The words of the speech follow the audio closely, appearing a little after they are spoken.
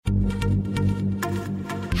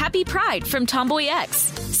Happy Pride from Tomboy X,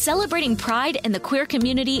 celebrating pride and the queer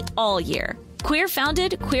community all year. Queer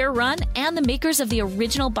founded, queer run, and the makers of the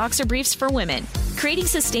original boxer briefs for women, creating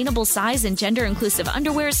sustainable size and gender inclusive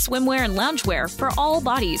underwear, swimwear, and loungewear for all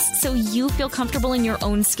bodies so you feel comfortable in your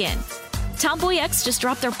own skin. Tomboy X just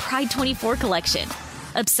dropped their Pride 24 collection.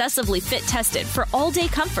 Obsessively fit tested for all day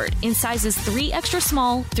comfort in sizes 3 extra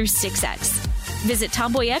small through 6X. Visit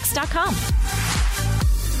tomboyx.com.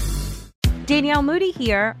 Danielle Moody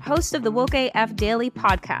here, host of the Woke AF Daily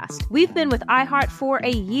podcast. We've been with iHeart for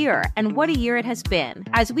a year, and what a year it has been.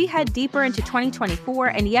 As we head deeper into 2024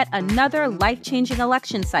 and yet another life-changing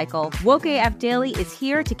election cycle, Woke AF Daily is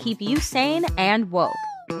here to keep you sane and woke.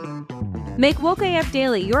 Make Woke AF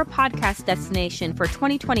Daily your podcast destination for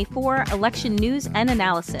 2024 election news and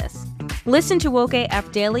analysis. Listen to Woke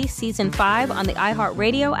AF Daily Season 5 on the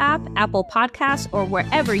iHeartRadio app, Apple Podcasts, or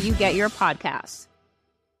wherever you get your podcasts.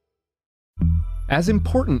 As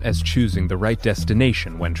important as choosing the right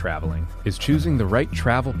destination when traveling is choosing the right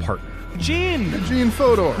travel partner. Gene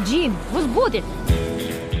Fodor. Gene, was good.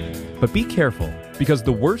 But be careful, because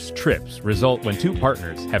the worst trips result when two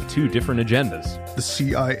partners have two different agendas. The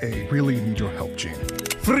CIA really need your help, Gene.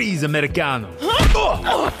 Freeze, Americano.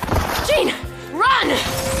 Gene, run!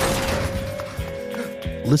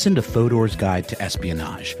 Listen to Fodor's Guide to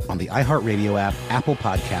Espionage on the iHeartRadio app, Apple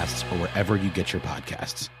Podcasts, or wherever you get your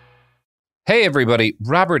podcasts. Hey everybody,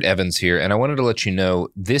 Robert Evans here, and I wanted to let you know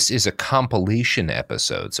this is a compilation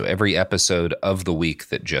episode. So every episode of the week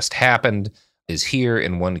that just happened is here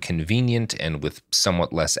in one convenient and with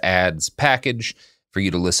somewhat less ads package for you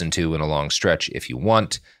to listen to in a long stretch if you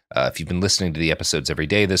want. If you've been listening to the episodes every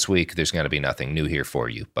day this week, there's going to be nothing new here for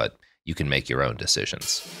you, but you can make your own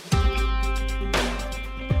decisions.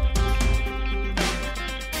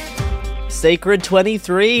 Sacred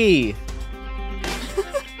 23.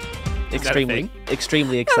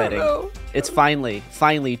 Extremely exciting. It's finally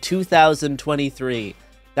 2023.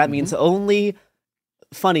 That means only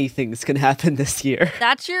funny things can happen this year.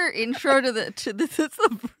 That's your intro to this.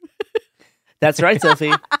 That's right,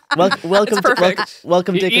 Sophie. Welcome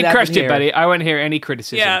to It You Could crushed Happen it, buddy. Here. I won't hear any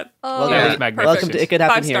criticism. Yeah. Welcome to It Could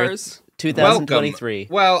Happen 5 Here. stars. 2023.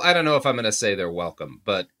 Well, I don't know if I'm going to say they're welcome,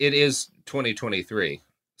 but it is 2023.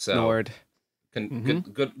 So Lord.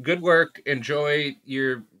 Good work. Enjoy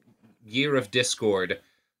your year of discord,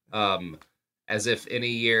 as if any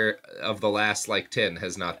year of the last 10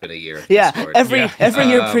 has not been a year of discord. Every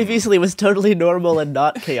year previously was totally normal and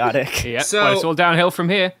not chaotic. Yeah, so well, it's all downhill from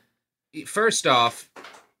here. First off,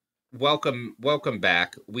 welcome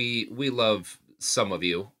back. We love some of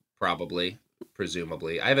you,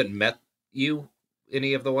 presumably. I haven't met you,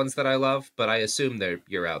 any of the ones that I love, but I assume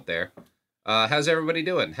you're out there. How's everybody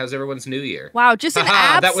doing? How's everyone's new year? Wow, just an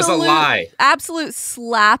absolute, that was a lie. Absolute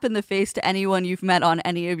slap in the face to anyone you've met on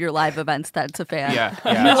any of your live events that's a fan. Yeah.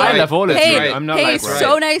 I love all of you. I'm not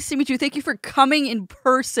so nice to meet you. Thank you for coming in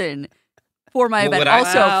person for my event.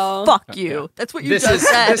 Also, fuck you. That's what you just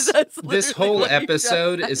said. This whole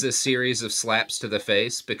episode is a series of slaps to the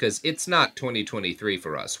face because it's not 2023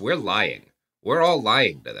 for us. We're lying. We're all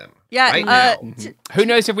lying to them. Yeah, right now. Who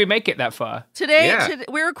knows if we make it that far? Today,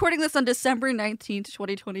 we're recording this on December 19th,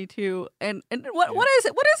 2022. And what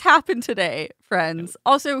has happened today, friends?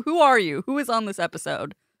 Also, who are you? Who is on this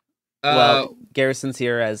episode? Well, Garrison's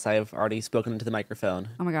here, as I've already spoken into the microphone.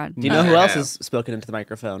 Oh my god. Do you know who else has spoken into the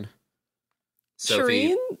microphone? Sophie?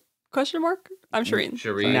 Shireen? Question mark? I'm Shireen.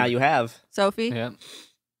 Shireen. Now you have. Sophie? Yeah.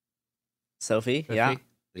 Sophie? Yeah.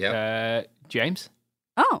 Yeah. James?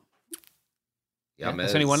 Oh.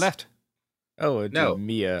 There's only one left. Oh, no.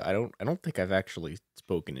 Mia. I don't think I've actually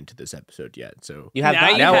spoken into this episode yet. So you have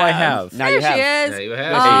now I have. There she is. Now you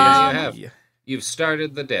have. You've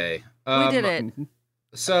started the day. We did it.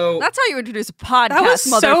 So that's how you introduce a podcast. That was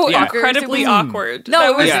so motherfuckers. incredibly awkward.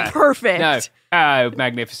 No, it was perfect. No,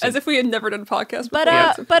 magnificent. As if we had never done a podcast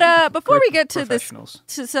before. But before we get to this,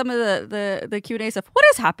 to some of the Q&A stuff, what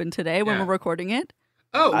has happened today when we're recording it?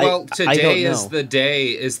 Oh, well, today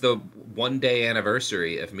is the 1 day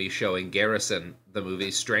anniversary of me showing Garrison the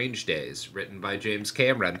movie Strange Days, written by James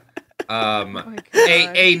Cameron.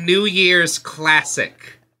 A New Year's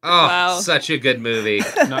classic. Oh, wow. Such a good movie.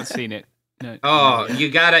 Not seen it. No, oh,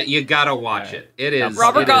 you gotta watch it. It is.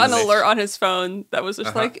 Robert got an alert on his phone that was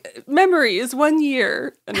just like, memory is 1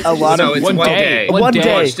 year. And it's it's one day. One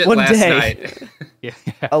day. Watched it last night.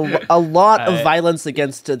 A lot of violence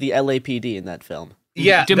against the LAPD in that film.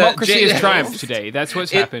 Yeah, democracy has triumphed today. That's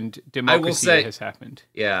what's happened. Democracy has happened.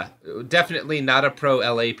 Yeah, definitely not a pro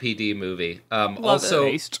LAPD movie. Also,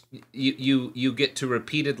 you get to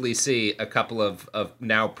repeatedly see a couple of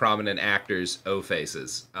now prominent actors' O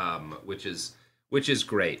faces, which is which is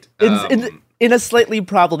great. In a slightly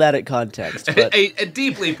problematic context. But... a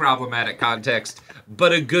deeply problematic context,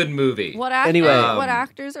 but a good movie. What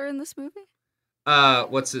actors are in this movie?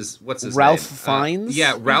 What's his Ralph name?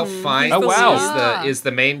 Fiennes? Ralph Fiennes. Oh, wow. is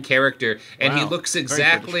the main character, and he looks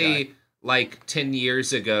exactly like 10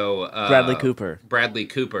 years ago. Bradley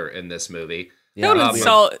Cooper in this movie. Yeah.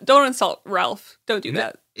 Don't insult Ralph. Don't do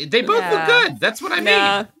that. They both look good. That's what I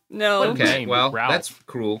mean. No. Okay. Well, that's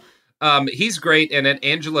cruel. He's great in it.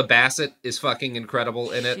 Angela Bassett is fucking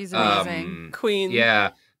incredible in it. She's amazing. Queen.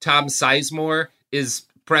 Yeah. Tom Sizemore is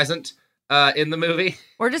present in the movie.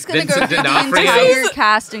 We're just going to go Vincent through the D'Onofrio. entire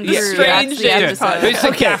cast and crew. Strange That's the episode. Who's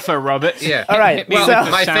the gaffer, Robert? Yeah. All right. Well,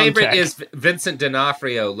 my favorite is Vincent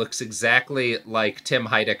D'Onofrio looks exactly like Tim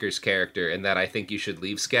Heidecker's character in that I Think You Should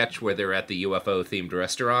Leave sketch where they're at the UFO-themed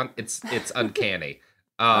restaurant. It's uncanny.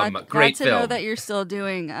 Great glad to film. know that you're still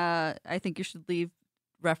doing I Think You Should Leave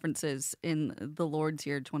references in the Lord's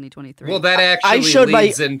Year 2023. Well, that actually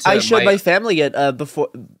I showed my family it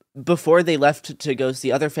before they left to go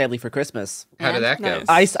see Other Family for Christmas. How did that go?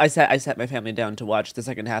 I sat my family down to watch the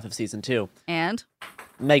second half of season 2. And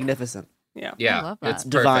magnificent. Yeah, I love that. it's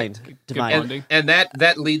divine. perfect. Divine. And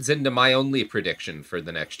that leads into my only prediction for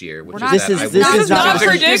the next year, which This is not a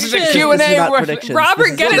prediction. This is a Q&A.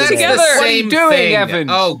 Robert, get it together. What are you doing, Evan?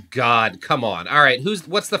 Oh God, come on! All right,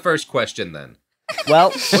 what's the first question then? Well,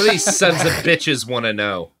 what do these sons of bitches want to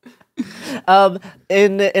know?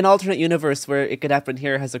 In an alternate universe where It Could Happen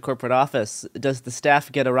Here has a corporate office, does the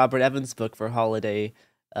staff get a Robert Evans book for holiday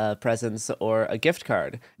presents or a gift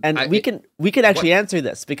card? And we can actually answer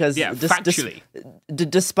this because factually.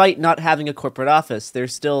 Despite not having a corporate office, there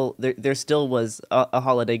still was a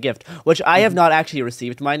holiday gift, which I have not actually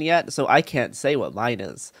received mine yet, so I can't say what mine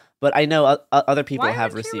is. But I know other people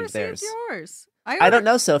have received theirs. Yours? I don't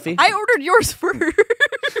know, Sophie. I ordered yours first.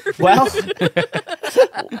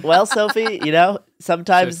 Well, Sophie,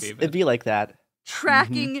 sometimes it'd be like that.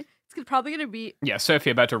 Tracking. It's probably going to be... Yeah, Sophie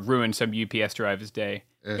about to ruin some UPS driver's day.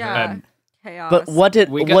 Yeah. Chaos. But what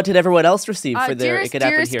did everyone else receive for their It Could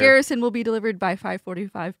Happen Here? Dearest Garrison will be delivered by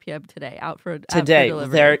 5:45 p.m. today. Out for today.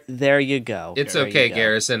 There you go. It's okay,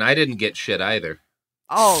 Garrison. I didn't get shit either.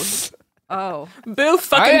 Oh. Boo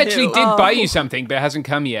fucking I actually did buy you something, but it hasn't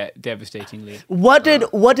come yet, devastatingly. What did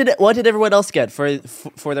everyone else get for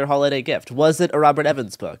their holiday gift? Was it a Robert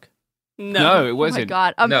Evans book? No, it wasn't. Oh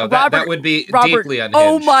my God. No, Robert, that would be Robert, deeply unhinged.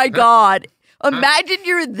 Oh my God. Imagine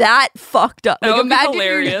you're that fucked up. That would be imagine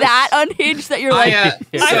hilarious. you're that unhinged that you're like... I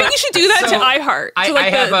think you should do that to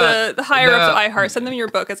iHeart. The higher up to iHeart. Send them your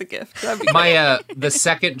book as a gift. That'd be great. The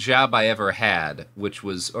second job I ever had,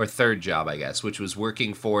 or third job, I guess, which was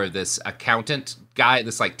working for this accountant guy,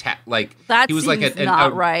 this that he was seems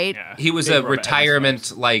not right. Yeah. He was a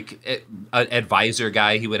retirement advisor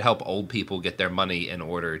guy. He would help old people get their money in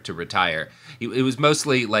order to retire. It was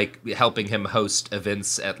mostly like helping him host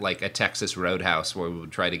events at like a Texas roadhouse where we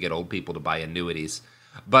would try to get old people to buy annuities.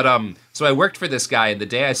 But so I worked for this guy, and the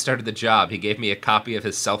day I started the job, he gave me a copy of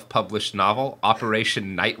his self-published novel,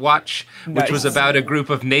 Operation Nightwatch, which was about a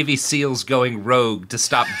group of Navy SEALs going rogue to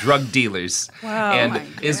stop drug dealers. Wow. And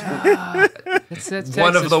is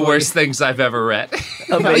one of the worst things I've ever read.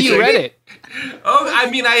 Oh, you read it? Oh,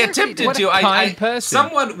 I mean, I attempted what a to. kind person.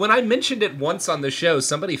 Someone, when I mentioned it once on the show,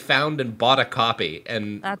 somebody found and bought a copy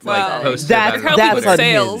and posted that's about it. With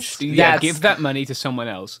sales. Yeah, give that money to someone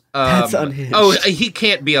else. That's unhinged. Oh, he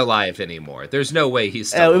can't be alive anymore. There's no way he's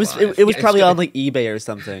still alive. It was probably on like eBay or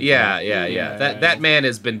something. Yeah. That man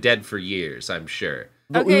has been dead for years, I'm sure.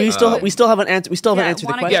 But we still haven't answered. We still haven't answered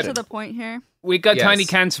the question. Get to the point here. We got tiny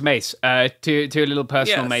cans of mace, two little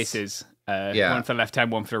personal Yes. maces. One for the left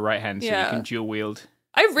hand, one for the right hand, so you can dual wield.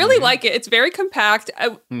 I really like it. It's very compact.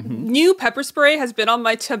 New pepper spray has been on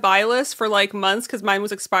my to-buy list for like months because mine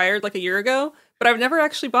was expired like a year ago, but I've never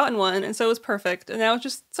actually bought one, and so it was perfect. And now it's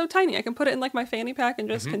just so tiny. I can put it in like my fanny pack and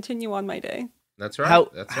just continue on my day. That's right.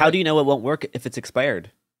 How do you know it won't work if it's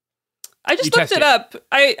expired? I just looked it up.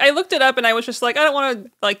 I looked it up and I was just like, I don't want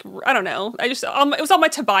to, like, I don't know. It was on my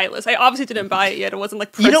to-buy list. I obviously didn't buy it yet. It wasn't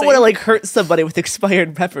like pressing. You don't want to like hurt somebody with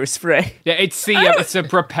expired pepper spray. Yeah, it's a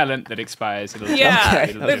propellant that expires. The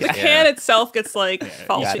can itself gets like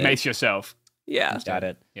faulty. Yeah, mace yourself. Yeah. Got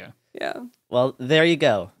it. Yeah. Well, there you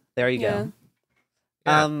go. Go.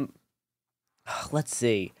 Let's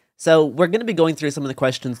see. So we're going to be going through some of the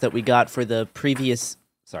questions that we got for the previous...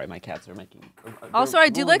 Sorry, my cats are making... Also, I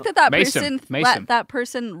do like that Mason. that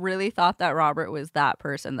person really thought that Robert was that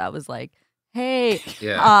person that was like, hey,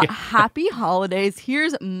 happy holidays.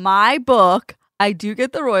 Here's my book. I do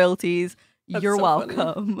get the royalties. You're so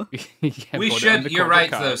welcome. We should. You're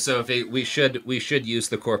right, though, Sophie. We should use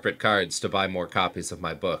the corporate cards to buy more copies of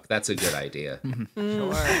my book. That's a good idea.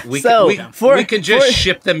 Sure. We can just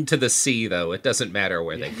ship them to the sea, though. It doesn't matter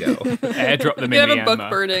where they go. Airdrop them. You have a book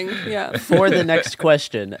burning. Yeah. For the next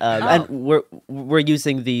question, and we're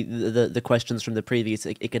using the questions from the previous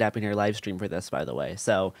It Could Happen Here live stream for this, by the way.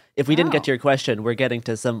 So if we didn't get to your question, we're getting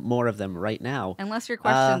to some more of them right now. Unless your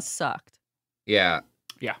question sucked. Yeah.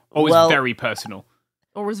 Yeah. Or was very personal.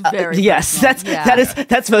 Or was very yes, personal.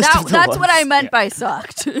 that's most of the That's ones. what I meant by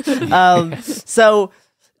sucked. So,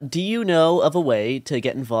 do you know of a way to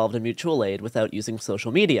get involved in mutual aid without using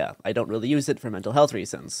social media? I don't really use it for mental health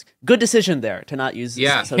reasons. Good decision there to not use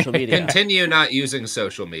social media. Continue not using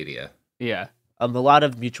social media. Yeah. A lot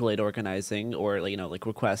of mutual aid organizing or like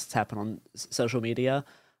requests happen on social media.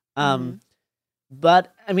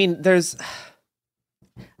 But I mean,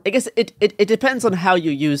 I guess it depends on how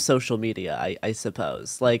you use social media, I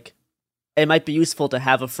suppose. Like, it might be useful to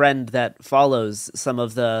have a friend that follows some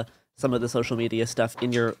of the social media stuff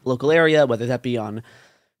in your local area, whether that be on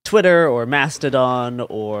Twitter or Mastodon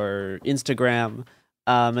or Instagram,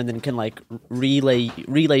 and then can like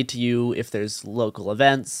relay to you if there's local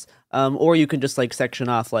events. Or you can just like section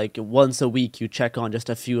off like once a week you check on just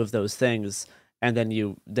a few of those things, and then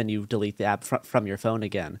you delete the app from your phone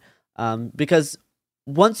again. Because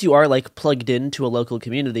once you are like plugged into a local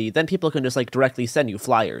community, then people can just like directly send you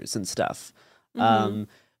flyers and stuff.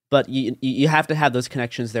 But you have to have those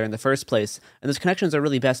connections there in the first place, and those connections are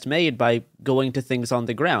really best made by going to things on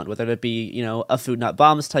the ground, whether it be a Food Not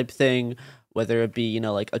Bombs type thing, whether it be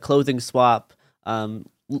like a clothing swap.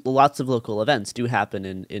 Lots of local events do happen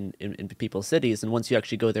in people's cities, and once you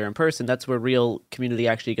actually go there in person, that's where real community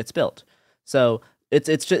actually gets built. So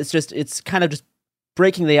it's kind of just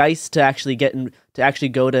breaking the ice to actually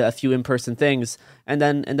go to a few in-person things, and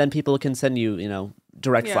then people can send you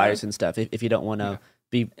direct flyers and stuff if you don't want to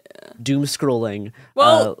be doom scrolling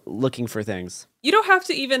looking for things. You don't have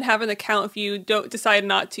to even have an account if you don't decide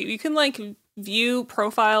not to. You can like view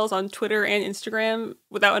profiles on Twitter and Instagram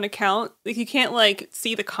without an account. Like, you can't like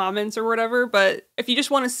see the comments or whatever, but if you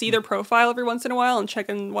just want to see their profile every once in a while and check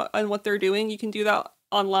on what they're doing, you can do that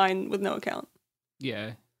online with no account.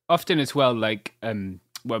 Yeah. Often as well, like when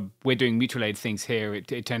we're doing mutual aid things here,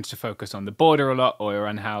 it tends to focus on the border a lot or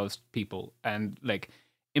unhoused people. And like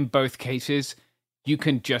in both cases, you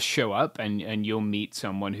can just show up and you'll meet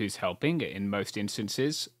someone who's helping in most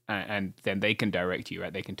instances, and then they can direct you,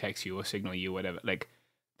 right? They can text you or signal you, whatever. Like,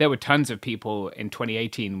 there were tons of people in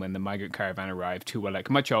 2018 when the migrant caravan arrived who were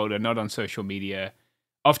like much older, not on social media,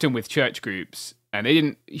 often with church groups, and they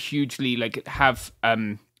didn't hugely like have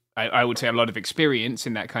I would say a lot of experience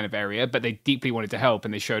in that kind of area, but they deeply wanted to help,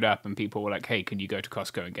 and they showed up, and people were like, "Hey, can you go to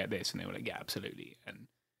Costco and get this?" And they were like, "Yeah, absolutely." And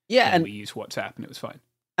and we used WhatsApp, and it was fine.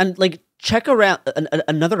 And like, check around.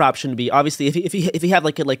 Another option would be, obviously, if you have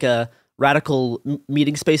like a radical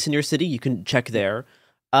meeting space in your city, you can check there.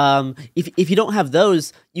 If you don't have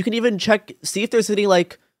those, you can even see if there's any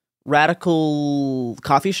like radical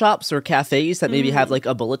coffee shops or cafes that maybe have like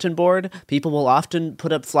a bulletin board. People will often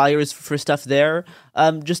put up flyers for stuff there.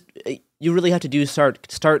 You really have to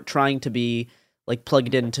start trying to be like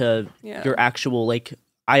plugged into your actual like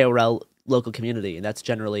IRL local community, and that's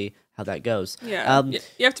generally how that goes. You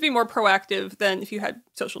have to be more proactive than if you had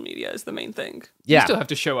social media is the main thing. You still have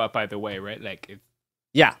to show up either way, right? Like in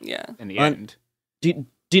the end. Do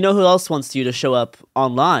you know who else wants you to show up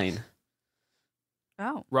online?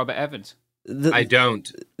 Oh, Robert Evans. I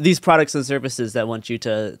don't. These products and services that want you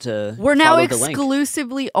to We're now follow the link.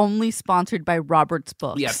 exclusively only sponsored by Robert's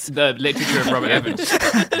books. Yes, the literature of Robert Evans.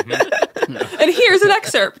 And here's an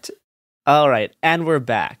excerpt. All right, and we're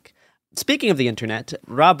back. Speaking of the internet,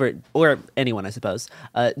 Robert, or anyone, I suppose,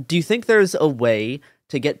 do you think there's a way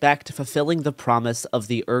to get back to fulfilling the promise of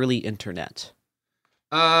the early internet?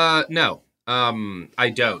 No.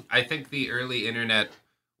 I don't. I think the early internet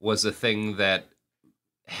was a thing that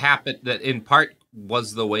happened, that in part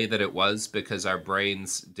was the way that it was because our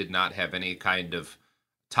brains did not have any kind of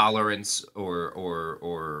tolerance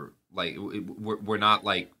or like we're not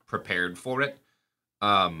like prepared for it.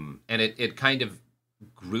 And it kind of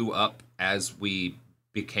grew up as we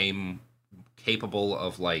became capable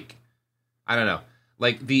of like, I don't know,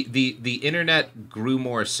 like the internet grew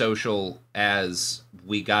more social as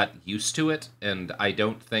we got used to it, and I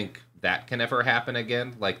don't think that can ever happen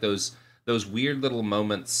again. Like those weird little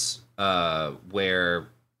moments where,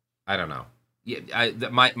 I don't know.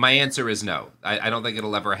 My answer is no. I don't think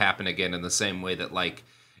it'll ever happen again in the same way that like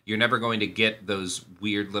you're never going to get those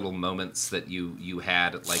weird little moments that you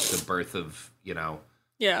had at like the birth of,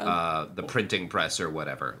 the printing press or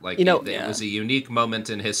whatever. Like, it was a unique moment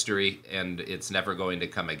in history, and it's never going to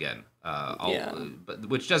come again. But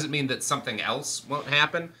which doesn't mean that something else won't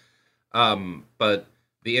happen. But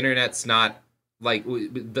the internet's not like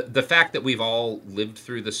the fact that we've all lived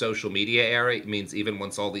through the social media era means even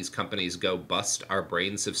once all these companies go bust, our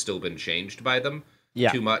brains have still been changed by them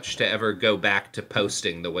too much to ever go back to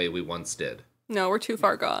posting the way we once did. No, we're too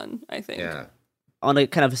far gone, I think. Yeah. On a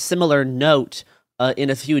kind of similar note, in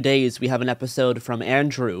a few days we have an episode from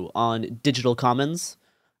Andrew on digital commons,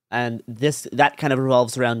 and that kind of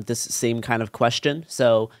revolves around this same kind of question.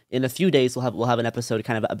 So in a few days we'll have an episode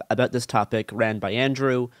kind of about this topic ran by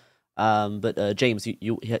Andrew. But James,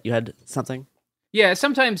 you had something? Yeah,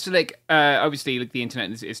 sometimes obviously the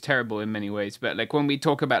internet is terrible in many ways, but like when we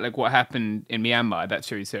talk about what happened in Myanmar, that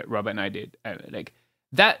series that Robert and I did,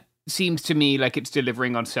 that seems to me like it's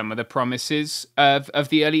delivering on some of the promises of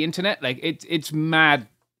the early internet. Like it's mad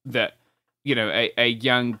that a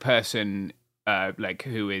young person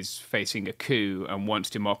who is facing a coup and wants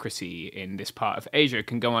democracy in this part of Asia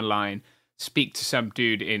can go online, speak to some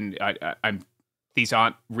dude in these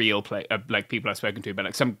aren't real people I've spoken to, but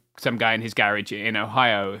like some guy in his garage in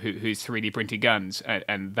Ohio who's 3D printing guns,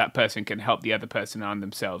 and that person can help the other person arm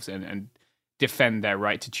themselves and defend their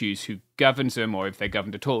right to choose who governs them, or if they're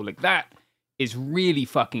governed at all. Like, that is really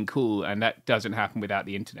fucking cool, and that doesn't happen without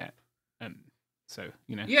the internet.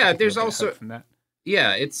 There's also from that.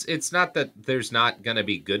 Yeah, it's not that there's not going to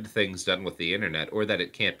be good things done with the internet or that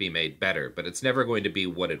it can't be made better, but it's never going to be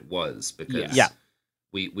what it was because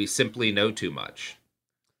we simply know too much.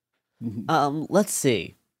 Let's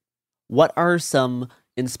see. What are some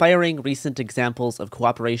inspiring recent examples of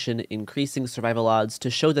cooperation increasing survival odds to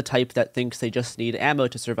show the type that thinks they just need ammo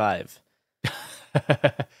to survive?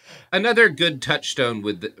 Another good touchstone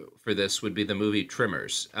for this would be the movie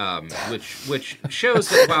Tremors, which shows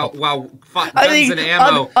that while guns and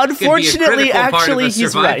ammo unfortunately, can be a critical actually, part of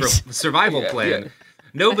he's right. survival plan,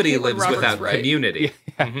 nobody lives without community.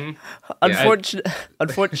 Mm-hmm.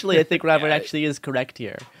 Unfortunately, I think Robert actually is correct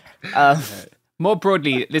here. More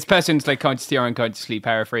broadly, this person's consciously or unconsciously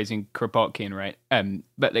paraphrasing Kropotkin, right?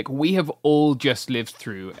 But we have all just lived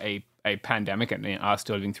through a pandemic, and are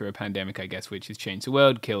still living through a pandemic, I guess, which has changed the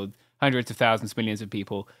world, killed hundreds of thousands, millions of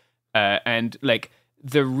people. And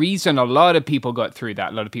the reason a lot of people got through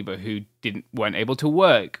that, a lot of people who weren't able to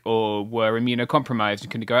work or were immunocompromised and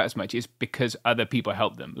couldn't go out as much, is because other people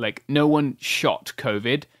helped them. No one shot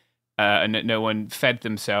COVID, and no one fed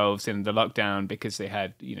themselves in the lockdown because they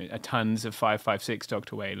had, a tons of 5.56 docked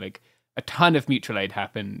away. A ton of mutual aid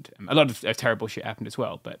happened. A lot of terrible shit happened as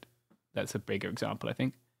well, but that's a bigger example, I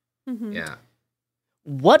think. Mm-hmm. Yeah.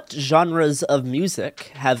 What genres of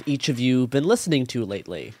music have each of you been listening to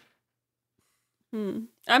lately? I'm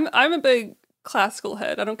a big classical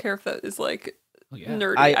head. I don't care if that is nerdy.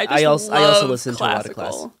 I also listen to a lot of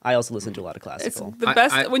classical. I also listen to a lot of classical. It's the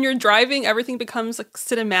best when you're driving. Everything becomes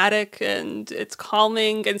cinematic and it's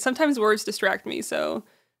calming, and sometimes words distract me. So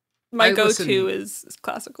my go-to is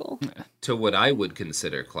classical. To what I would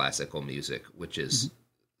consider classical music, which is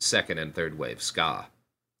second and third wave ska.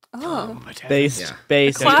 Oh, based.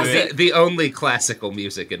 The only classical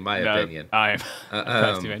music, in my opinion. I'm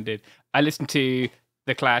indeed. I listen to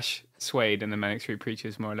The Clash, Suede, and the Manic Street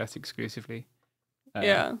Preachers more or less exclusively.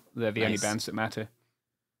 They're the only bands that matter.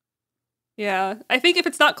 Yeah, I think if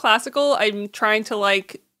it's not classical, I'm trying to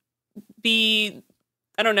be,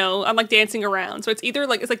 I don't know, I'm dancing around. So it's either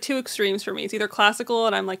it's two extremes for me. It's either classical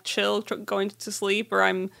and I'm chill, going to sleep, or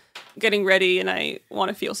I'm getting ready and I want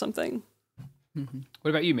to feel something. Mm-hmm. What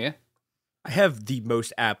about you, Mia? I have the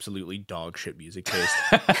most absolutely dog shit music taste.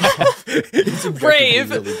 It's brave,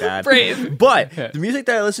 really bad. Brave. But the music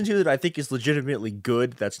that I listen to that I think is legitimately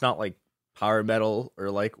good, that's not power metal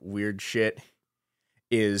or weird shit,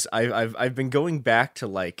 is I've been going back to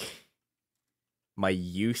my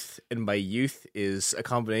youth, and my youth is a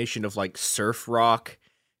combination of surf rock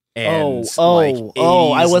and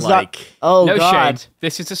I was not. Oh no God, shame.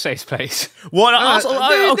 This is a safe place. Well,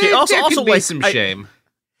 also be some shame.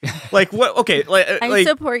 What? Okay, I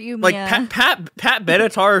support you, Mia. Pat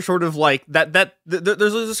Benatar, sort of that.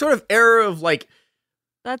 There's a sort of era of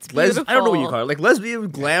that's beautiful. I don't know what you call it, lesbian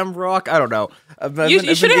glam rock. I don't know.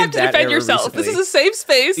 You shouldn't have to defend yourself. Recently. This is a safe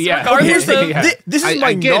space. Yeah. Regardless of this is my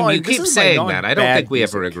again. You keep saying that. I don't think we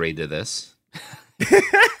ever agreed to this.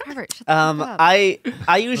 Robert, shut the fuck up.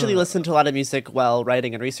 I usually listen to a lot of music while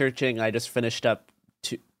writing and researching. I just finished up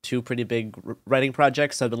two pretty big writing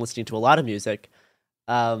projects, so I've been listening to a lot of music.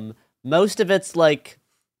 Most of it's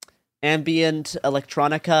ambient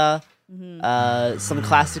electronica, some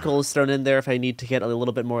classicals thrown in there if I need to get a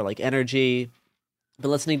little bit more energy.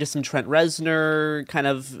 been listening to some Trent Reznor kind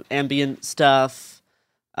of ambient stuff,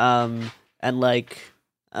 and like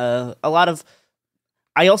a lot of.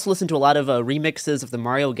 I also listen to a lot of remixes of the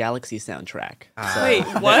Mario Galaxy soundtrack. So, wait,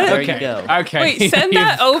 what? There you go. Okay. Wait, send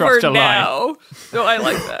that over now. No, I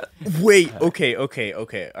like that. Wait, okay. All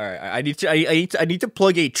right, I need to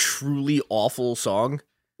plug a truly awful song.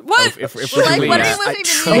 What? What are you listening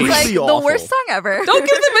to? It's like the worst song ever. Don't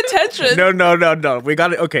give them attention. No. We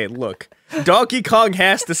got it. Okay, look. Donkey Kong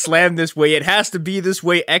has to slam this way. It has to be this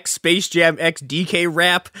way. X Space Jam, X DK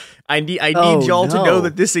rap. I need y'all to know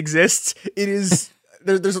that this exists. It is.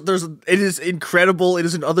 It is incredible. It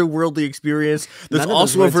is an otherworldly experience. There's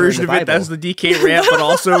also a version of it that's the DK rap, but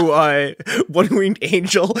also One Winged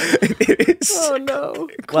Angel. Oh no.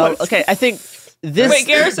 Well, okay, I think this. Wait,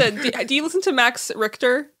 Garrison, do you listen to Max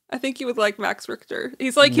Richter? I think you would like Max Richter.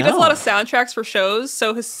 He's like he does a lot of soundtracks for shows,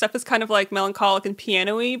 so his stuff is kind of like melancholic and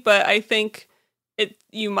piano-y, but I think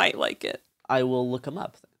you might like it. I will look him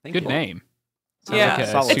up. Good name.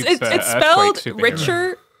 Yeah, like it's spelled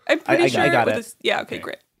Richer. I'm pretty sure. I got it. Yeah. Okay.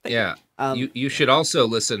 Great. Yeah. You should also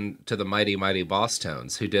listen to the Mighty Mighty Boss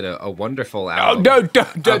Tones, who did a wonderful album. Oh, no,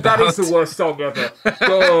 that is the worst song ever.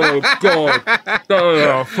 Oh, God.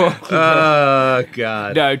 Oh, fuck. Oh,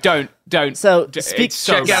 God. No, don't. So,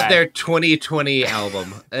 check out their 2020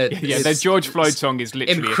 album. The George Floyd song is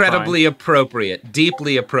literally incredibly appropriate,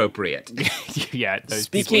 deeply appropriate. Yeah.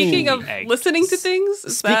 Speaking of listening to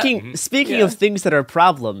things, speaking of things that are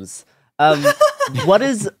problems, what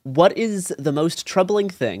is the most troubling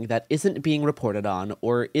thing that isn't being reported on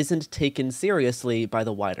or isn't taken seriously by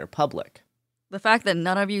the wider public? The fact that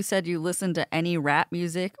none of you said you listened to any rap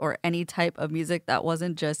music or any type of music that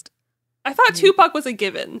wasn't just... I thought Tupac was a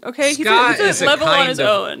given, okay? He's a level on his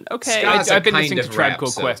own, okay? I've been listening to Tribe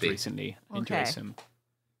Called Quest recently. Enjoy some.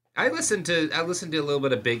 I listen to a little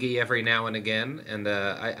bit of Biggie every now and again, and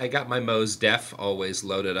I got my Mos Def always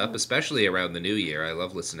loaded up, especially around the new year. I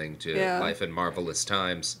love listening to Life in Marvelous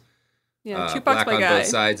Times. Yeah, Tupac's Black my on guy. Both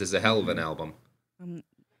Sides is a hell of an album.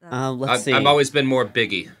 Let's see. I've always been more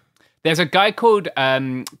Biggie. There's a guy called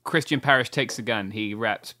Christian Parrish Takes a Gun. He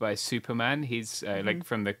raps by Superman. He's like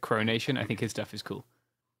from the Crow Nation. I think his stuff is cool.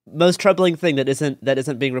 Most troubling thing that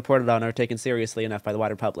isn't being reported on or taken seriously enough by the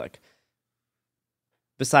wider public.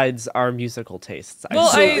 Besides our musical tastes.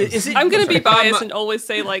 Well, I'm going to be biased and always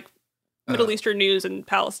say like Middle Eastern news and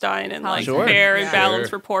Palestine and like fair and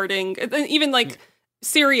balanced reporting. And even like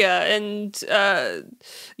Syria and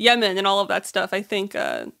Yemen and all of that stuff. I think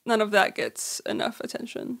none of that gets enough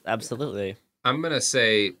attention. Absolutely. I'm going to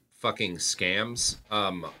say fucking scams.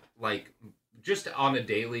 Like just on a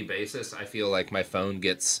daily basis, I feel like my phone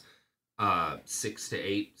gets 6 to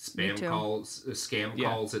 8 scam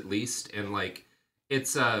calls at least. And like,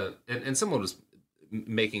 it's and someone was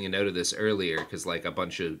making a note of this earlier because like a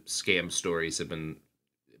bunch of scam stories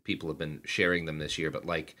people have been sharing them this year, but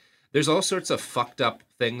like there's all sorts of fucked up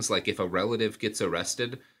things. Like if a relative gets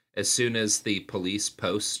arrested, as soon as the police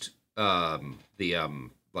post the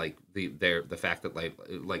fact that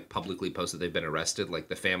like publicly post that they've been arrested, like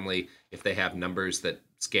the family, if they have numbers that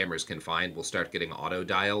scammers can find, will start getting auto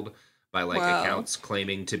dialed by like accounts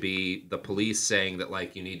claiming to be the police, saying that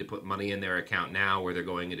like you need to put money in their account now, or they're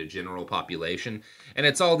going into general population. And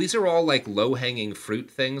these are all like low hanging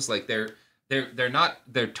fruit things. Like they're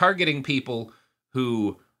targeting people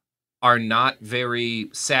who are not very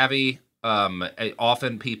savvy.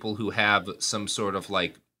 Often people who have some sort of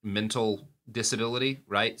like mental disability,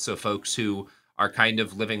 right? So folks who are kind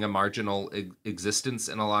of living a marginal existence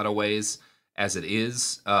in a lot of ways as it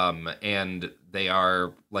is, and they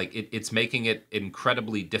are like it's making it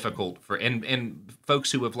incredibly difficult for and folks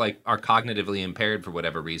who have like are cognitively impaired for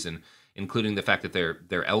whatever reason, including the fact that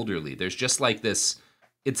they're elderly. There's just like this,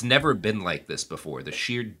 it's never been like this before, the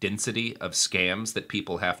sheer density of scams that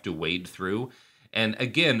people have to wade through. And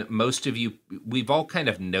again, most of you, we've all kind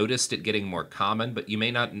of noticed it getting more common, but you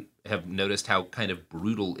may not have noticed how kind of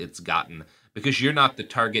brutal it's gotten because you're not the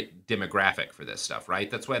target demographic for this stuff,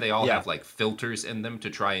 right? That's why they all have like filters in them to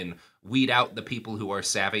try and weed out the people who are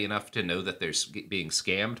savvy enough to know that they're being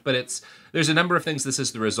scammed. But there's a number of things. This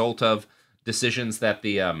is the result of decisions that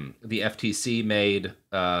the FTC made,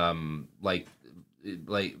 in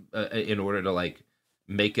order to like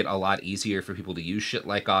make it a lot easier for people to use shit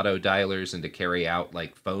like auto dialers and to carry out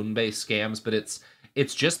like phone-based scams. But it's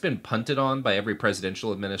just been punted on by every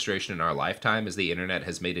presidential administration in our lifetime as the internet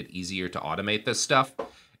has made it easier to automate this stuff.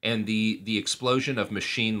 And the explosion of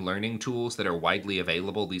machine learning tools that are widely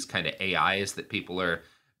available, these kind of AIs that people are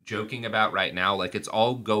joking about right now, like it's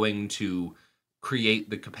all going to create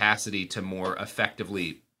the capacity to more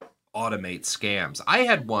effectively automate scams. I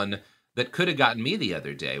had one that could have gotten me the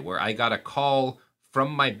other day, where I got a call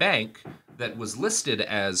from my bank that was listed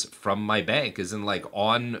as from my bank, as in like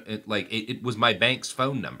on it, like it was my bank's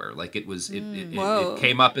phone number. Like it was, it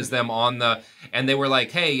came up as them on the, and they were like,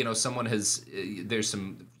 hey, you know, someone has, there's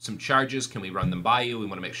some charges. Can we run them by you? We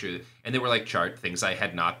want to make sure. And they were like things I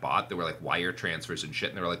had not bought. They were like wire transfers and shit.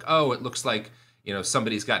 And they were like, oh, it looks like, you know,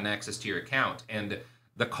 somebody's gotten access to your account. And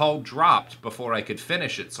the call dropped before I could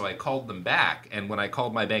finish it. So I called them back. And when I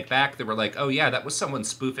called my bank back, they were like, oh yeah, that was someone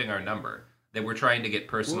spoofing our number. They were trying to get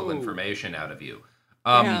personal information out of you.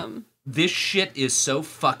 This shit is so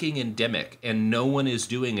fucking endemic, and no one is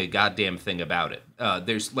doing a goddamn thing about it.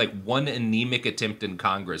 There's like one anemic attempt in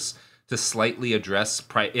Congress to slightly address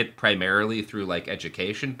it primarily through like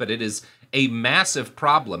education, but it is a massive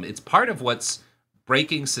problem. It's part of what's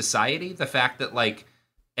breaking society. The fact that like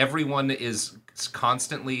everyone is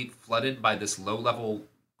constantly flooded by this low-level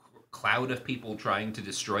cloud of people trying to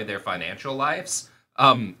destroy their financial lives.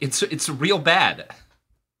 It's real bad.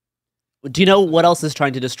 Do you know what else is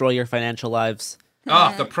trying to destroy your financial lives?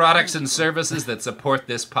 Oh, the products and services that support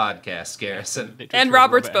this podcast, Garrison. And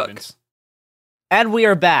Robert's book. And we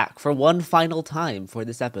are back for one final time for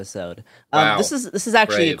this episode. Wow. This is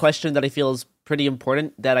actually a question that I feel is pretty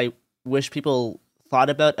important, that I wish people thought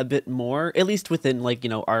about a bit more, at least within like, you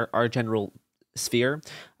know, our general sphere.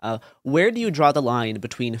 Where do you draw the line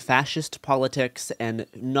between fascist politics and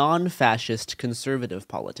non-fascist conservative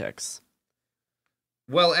politics?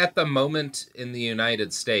 Well, at the moment in the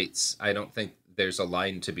United States, I don't think there's a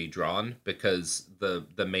line to be drawn, because the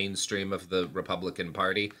mainstream of the Republican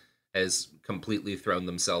Party has completely thrown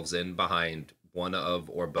themselves in behind one of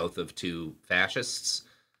or both of two fascists.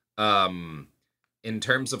 In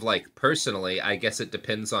terms of like personally, I guess it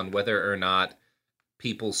depends on whether or not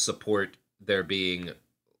people support there being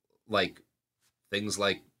like things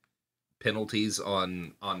like penalties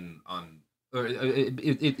on or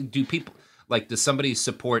do people like, does somebody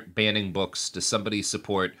support banning books? Does somebody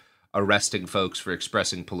support arresting folks for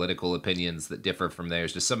expressing political opinions that differ from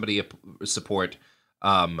theirs? Does somebody support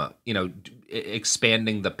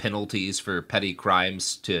expanding the penalties for petty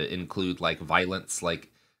crimes to include like violence? Like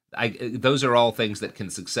those are all things that can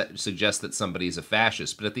suggest that somebody's a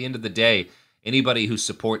fascist. But at the end of the day, anybody who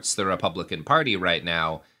supports the Republican Party right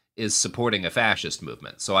now is supporting a fascist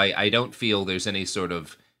movement. So I don't feel there's any sort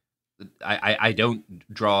of, I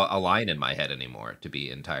don't draw a line in my head anymore, to be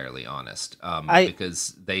entirely honest,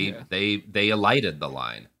 because they elided the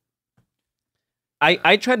line.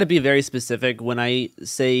 I try to be very specific when I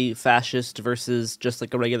say fascist versus just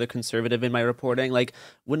like a regular conservative in my reporting. Like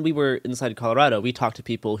when we were inside Colorado, we talked to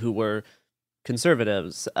people who were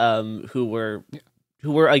conservatives, who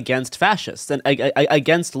were against fascists and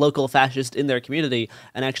against local fascists in their community,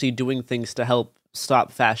 and actually doing things to help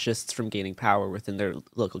stop fascists from gaining power within their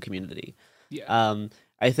local community. Yeah.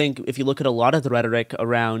 I think if you look at a lot of the rhetoric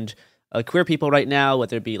around queer people right now,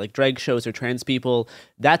 whether it be like drag shows or trans people,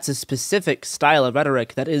 that's a specific style of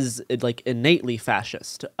rhetoric that is like innately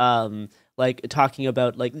fascist. Like talking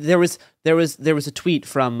about like there was a tweet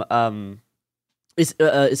from is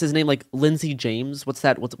his name like Lindsey James? What's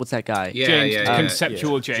that guy?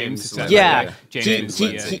 Conceptual James.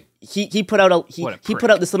 He put out he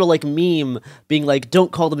put out this little like meme being like,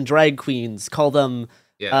 don't call them drag queens, call them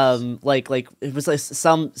like it was like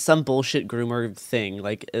some bullshit groomer thing.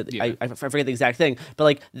 Like I forget the exact thing, but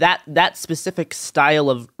like that specific style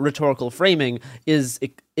of rhetorical framing is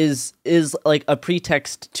like a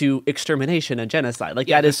pretext to extermination and genocide. Like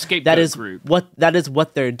that is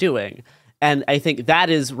what they're doing. And I think that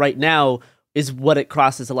is right now is what it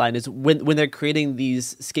crosses the line, is when they're creating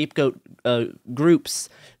these scapegoat groups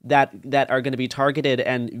that are going to be targeted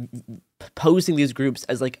and posing these groups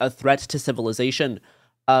as like a threat to civilization.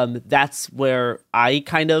 That's where I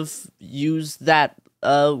kind of use that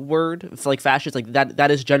word for like fascist. Like that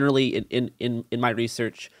is generally in my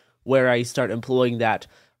research where I start employing that,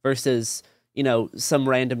 versus, you know, some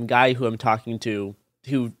random guy who I'm talking to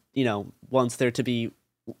who, you know, wants there to be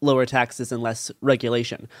lower taxes and less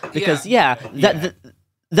regulation, because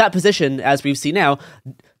that position, as we've seen now,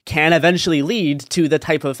 can eventually lead to the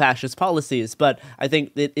type of fascist policies. But I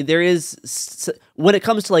think that there is, when it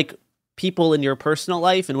comes to like people in your personal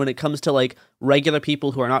life and when it comes to like regular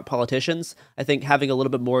people who are not politicians, I think having a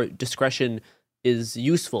little bit more discretion is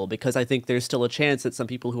useful, because I think there's still a chance that some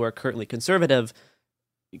people who are currently conservative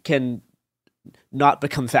can not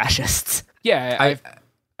become fascists. Yeah,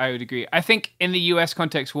 I would agree. I think in the US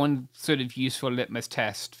context, one sort of useful litmus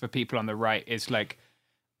test for people on the right is like,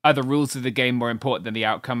 are the rules of the game more important than the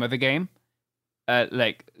outcome of the game?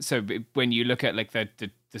 So when you look at like the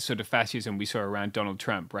sort of fascism we saw around Donald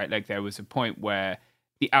Trump, right? Like there was a point where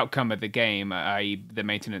the outcome of the game, i.e., the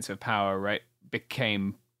maintenance of power, right,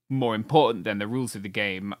 became more important than the rules of the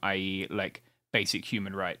game, i.e., like basic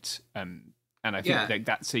human rights. And I think like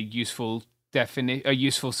that's a useful a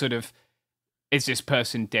useful sort of, is this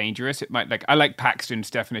person dangerous? It might, like, I like Paxton's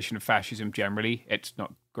definition of fascism generally. It's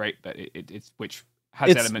not great, but it's which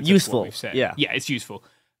has elements useful. of what we've said. Yeah, it's useful.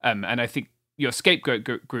 And I think your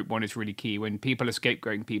scapegoat group one is really key. When people are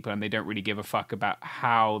scapegoating people and they don't really give a fuck about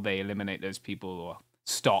how they eliminate those people or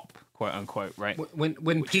stop, quote unquote, right?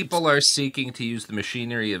 When people are seeking to use the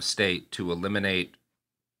machinery of state to eliminate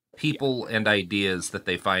people and ideas that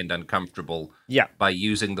they find uncomfortable by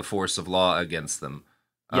using the force of law against them,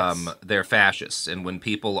 they're fascists. And when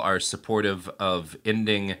people are supportive of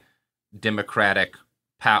ending democratic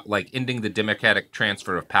ending the democratic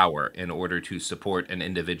transfer of power in order to support an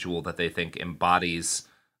individual that they think embodies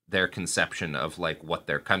their conception of like what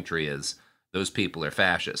their country is, those people are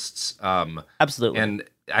fascists. Absolutely. And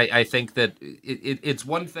I think that it's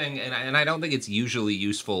one thing, and I don't think it's usually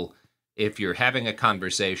useful if you're having a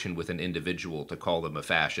conversation with an individual to call them a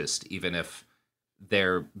fascist, even if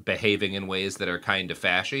they're behaving in ways that are kind of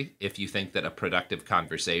fashy. If you think that a productive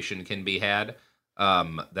conversation can be had,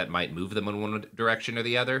 that might move them in one direction or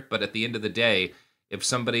the other. But at the end of the day, if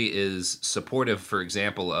somebody is supportive, for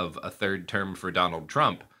example, of a third term for Donald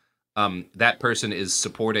Trump, that person is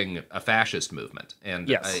supporting a fascist movement.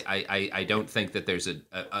 And I don't think that there's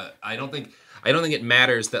I don't think it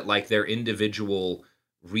matters that like their individual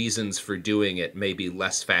reasons for doing it may be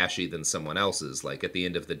less fashy than someone else's. Like at the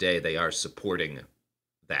end of the day, they are supporting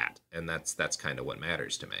that, and that's kind of what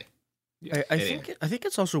matters to me. I think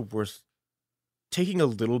it's also worth taking a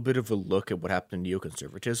little bit of a look at what happened in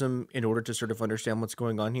neoconservatism in order to sort of understand what's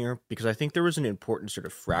going on here, because I think there was an important sort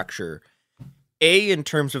of fracture, in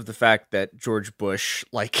terms of the fact that George Bush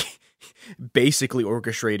like basically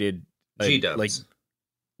orchestrated G-dubs.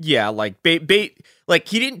 like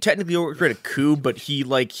he didn't technically orchestrate a coup, but he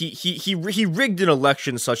rigged an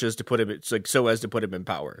election such as to put him in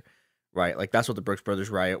power, right? Like that's what the Brooks Brothers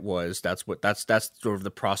riot was. That's sort of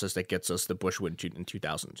the process that gets us the Bush win in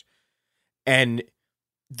 2000. And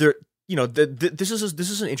there, this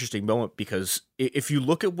is an interesting moment, because if you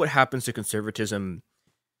look at what happens to conservatism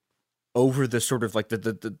over the sort of like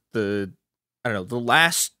the I don't know, the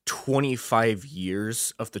last 25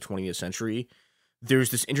 years of the 20th century, there's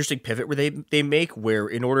this interesting pivot where they make where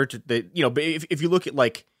in order to if you look at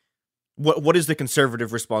like what is the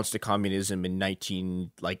conservative response to communism in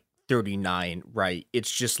 1939, right?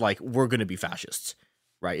 It's just like, we're going to be fascists,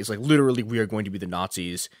 right? It's like literally we are going to be the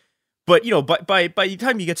Nazis. But by the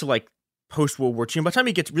time you get to like post World War II, by the time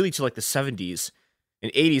you get really to like the 70s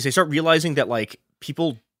and 80s, they start realizing that like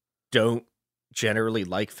people don't generally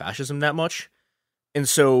like fascism that much. And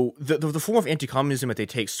so the form of anti-communism that they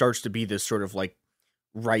take starts to be this sort of like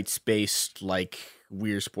rights-based, like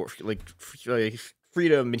weird sport, like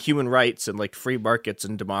freedom and human rights and like free markets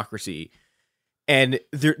and democracy. And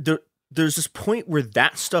there's this point where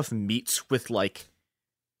that stuff meets with like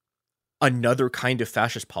another kind of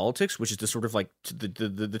fascist politics, which is the sort of like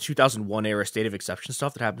the 2001 era state of exception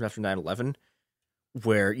stuff that happened after 9/11,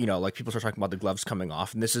 where like people start talking about the gloves coming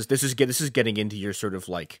off, and this is getting into your sort of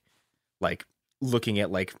like looking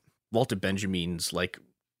at like Walter Benjamin's like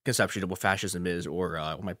conception of what fascism is, or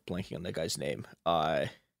am I blanking on that guy's name?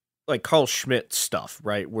 Like Carl Schmitt stuff,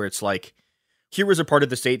 right? Where it's like, here is a part of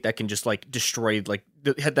the state that can just like destroy, like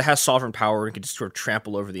that has sovereign power and can just sort of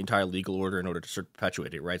trample over the entire legal order in order to sort of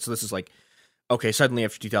perpetuate it, right? So this is like, okay, suddenly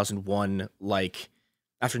after 2001, like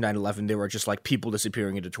after 9/11, there were just like people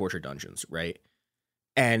disappearing into torture dungeons, right?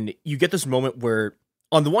 And you get this moment where,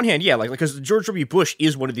 on the one hand, yeah, like because George W. Bush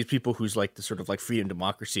is one of these people who's like the sort of like freedom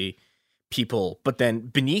democracy people, but then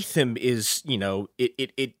beneath him is,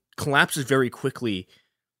 it collapses very quickly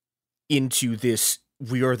into this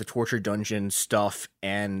we are the torture dungeon stuff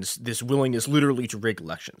and this willingness literally to rig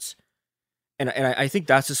elections. And I think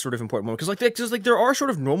that's a sort of important moment, because there are sort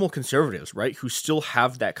of normal conservatives, right, who still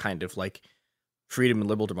have that kind of like freedom and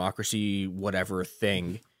liberal democracy whatever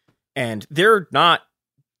thing, and they're not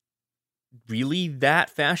really that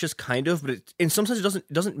fascist, kind of, but in some sense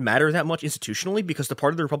it doesn't matter that much institutionally, because the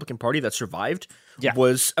part of the Republican Party that survived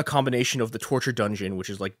was a combination of the torture dungeon, which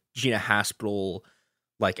is like Gina Haspel,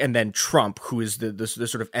 like, and then Trump, who is the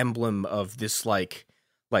sort of emblem of this like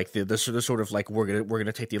the sort of like we're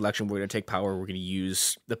gonna take the election, we're gonna take power, we're gonna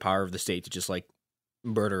use the power of the state to just like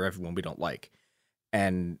murder everyone we don't like.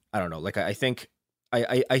 And I don't know, like I think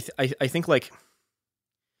like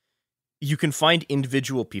you can find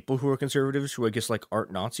individual people who are conservatives who I guess like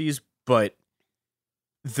aren't Nazis, but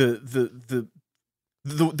the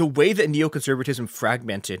way that neoconservatism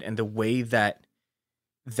fragmented and the way that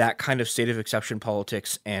that kind of state of exception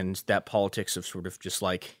politics and that politics of sort of just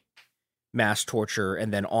like mass torture,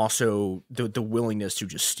 and then also the willingness to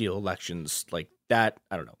just steal elections, like that,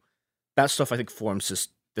 I don't know. That stuff I think forms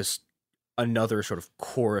this another sort of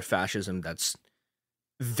core of fascism that's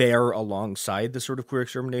there alongside the sort of queer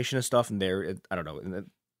extermination and stuff, and there, I don't know, and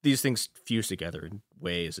these things fuse together in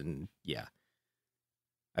ways, and yeah.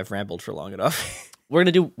 I've rambled for long enough. We're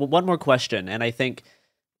going to do one more question, and I think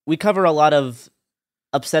we cover a lot of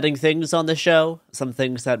upsetting things on the show, some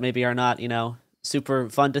things that maybe are not, super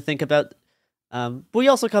fun to think about. But we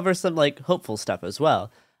also cover some like hopeful stuff as well.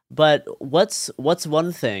 But what's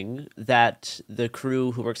one thing that the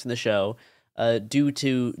crew who works in the show do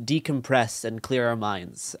to decompress and clear our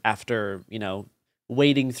minds after,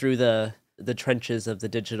 wading through the trenches of the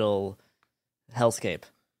digital hellscape?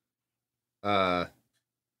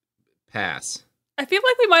 Pass. I feel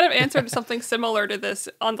like we might have answered something similar to this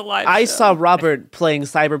on the live I show. saw Robert playing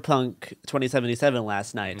Cyberpunk 2077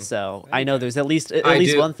 last night, so I know there's at least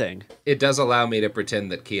one thing. It does allow me to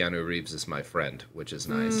pretend that Keanu Reeves is my friend, which is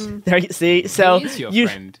nice. There you see. So he is your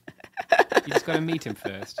friend. You just got to meet him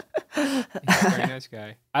first. He's a very nice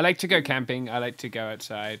guy. I like to go camping. I like to go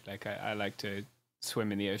outside. Like I like to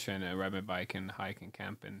swim in the ocean and ride my bike and hike and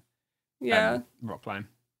camp and rock climb.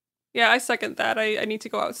 Yeah, I second that. I need to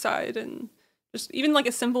go outside and just even like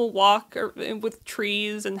a simple walk with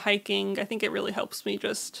trees and hiking. I think it really helps me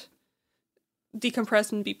just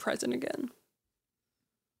decompress and be present again.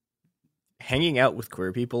 Hanging out with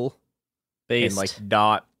queer people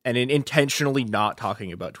and intentionally not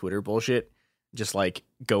talking about Twitter bullshit, just like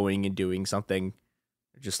going and doing something,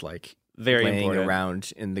 just like very laying important.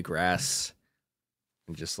 around in the grass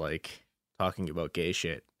and just like talking about gay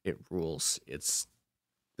shit. It rules. It's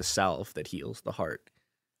the salve that heals the heart.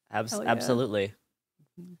 Absolutely.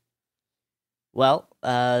 Well,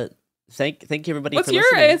 thank you everybody What's for your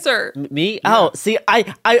listening. answer? Me? Yeah. Oh, see,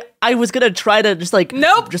 I was gonna try to just like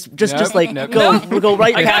nope, go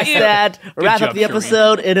right past that, wrap up the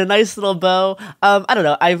episode in a nice little bow. I don't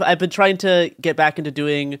know. I've been trying to get back into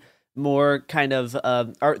doing more kind of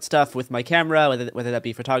art stuff with my camera, whether that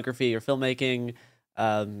be photography or filmmaking,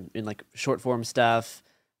 in like short form stuff.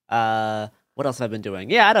 What else have I been doing?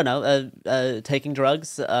 Yeah, I don't know. Taking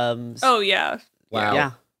drugs. Oh yeah. Wow.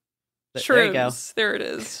 Yeah. Shrooms. There it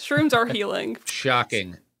is. Shrooms are healing.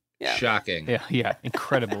 Shocking. Yeah. Shocking. Yeah.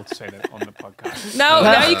 Incredible to say that on the podcast.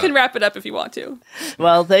 Now you can wrap it up if you want to.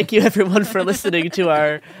 Well, thank you everyone for listening to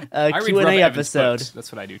our Q&A episode.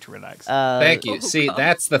 That's what I do to relax. Thank you. See,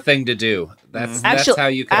 that's the thing to do. That's how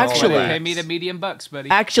you can actually pay me the medium bucks,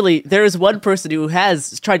 buddy. Actually, there is one person who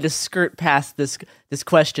has tried to skirt past this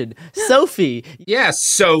question. Sophie. Yes,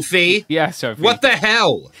 Sophie. Yeah, Sophie. What the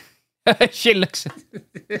hell? She looks.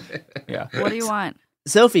 Yeah. What do you want?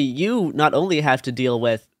 Sophie, you not only have to deal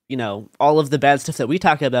with, all of the bad stuff that we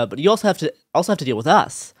talk about, but you also have to deal with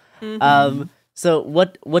us. Mm-hmm. So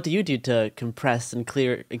what do you do to compress and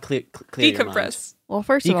clear your mind? Well,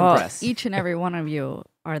 first of all, each and every one of you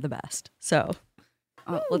are the best. So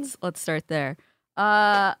let's start there.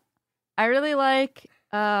 I really like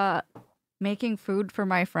making food for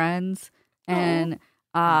my friends and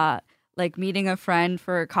like meeting a friend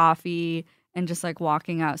for coffee and just like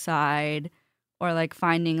walking outside, or like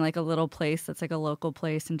finding like a little place that's like a local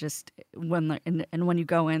place, and just when you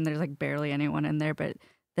go in, there's like barely anyone in there, but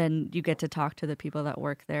then you get to talk to the people that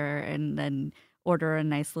work there and then order a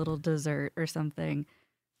nice little dessert or something.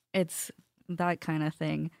 It's that kind of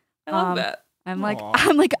thing. I love that. I'm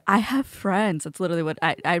like, I have friends. That's literally what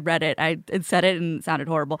I read it. I said it and it sounded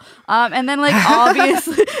horrible. And then like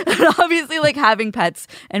obviously like having pets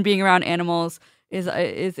and being around animals is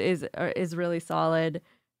really solid.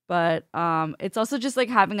 But it's also just like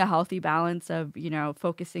having a healthy balance of,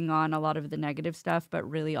 focusing on a lot of the negative stuff, but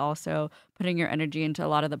really also putting your energy into a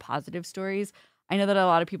lot of the positive stories. I know that a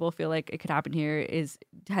lot of people feel like It Could Happen Here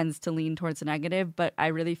tends to lean towards the negative, but I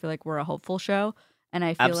really feel like we're a hopeful show. And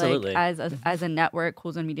I feel like as a network,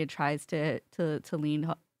 Cool Zone Media tries to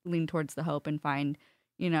lean towards the hope and find,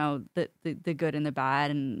 the good and the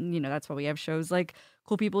bad. And, that's why we have shows like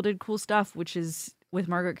Cool People Did Cool Stuff, which is with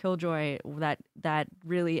Margaret Killjoy, that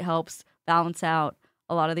really helps balance out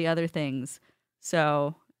a lot of the other things.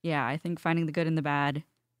 So, yeah, I think finding the good and the bad,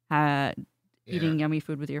 eating yummy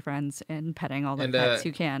food with your friends, and petting all the pets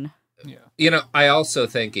you can. Yeah. I also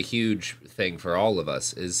think a huge thing for all of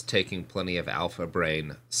us is taking plenty of Alpha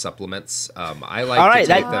Brain supplements. I like to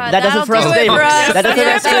take them. That does it for us today. That does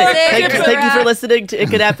it for us. Thank you for listening to It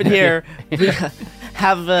Could Happen Here.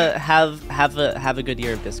 Have a good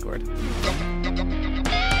year of Discord.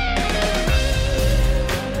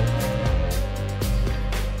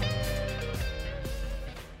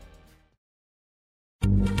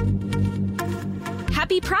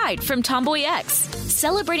 Happy Pride from Tomboy X,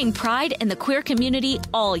 celebrating pride and the queer community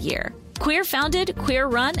all year. Queer founded, queer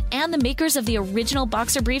run, and the makers of the original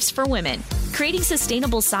boxer briefs for women, creating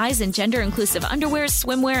sustainable size and gender inclusive underwear,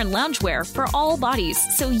 swimwear, and loungewear for all bodies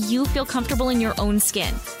so you feel comfortable in your own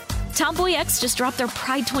skin. Tomboy X just dropped their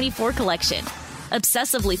Pride 24 collection,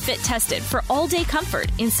 obsessively fit tested for all day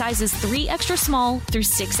comfort in sizes 3 extra small through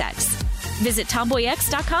 6X. Visit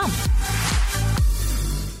tomboyx.com.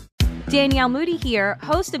 Danielle Moody here,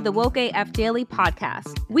 host of the Woke AF Daily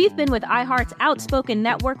podcast. We've been with iHeart's Outspoken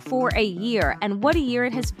Network for a year, and what a year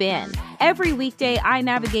it has been. Every weekday, I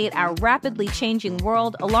navigate our rapidly changing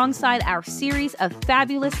world alongside our series of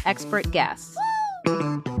fabulous expert guests.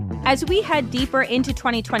 As we head deeper into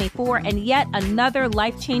 2024 and yet another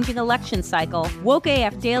life-changing election cycle, Woke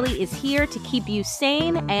AF Daily is here to keep you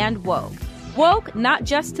sane and woke. Woke not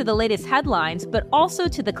just to the latest headlines, but also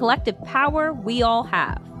to the collective power we all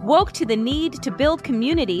have. Woke to the need to build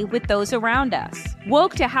community with those around us.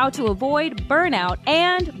 Woke to how to avoid burnout,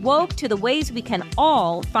 and woke to the ways we can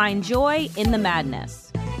all find joy in the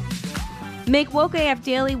madness. Make Woke AF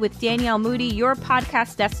Daily with Danielle Moody your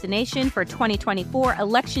podcast destination for 2024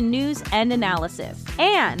 election news and analysis.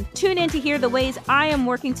 And tune in to hear the ways I am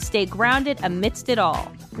working to stay grounded amidst it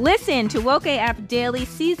all. Listen to Woke AF Daily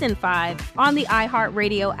Season 5 on the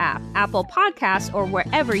iHeartRadio app, Apple Podcasts, or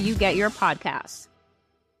wherever you get your podcasts.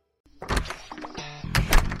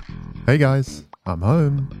 Hey guys, I'm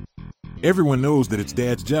home. Everyone knows that it's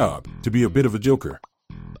Dad's job to be a bit of a joker.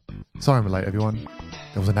 Sorry I'm late, everyone.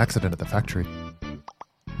 There was an accident at the factory.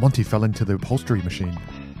 Monty fell into the upholstery machine.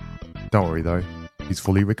 Don't worry though, he's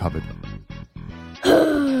fully recovered.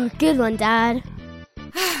 Good one, Dad.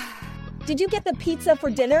 Did you get the pizza for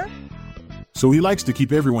dinner? So he likes to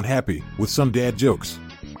keep everyone happy with some dad jokes.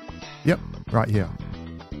 Yep, right here.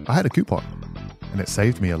 I had a coupon, and it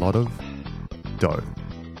saved me a lot of dough.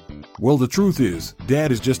 Well, the truth is,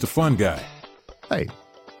 Dad is just a fun guy. Hey,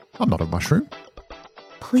 I'm not a mushroom.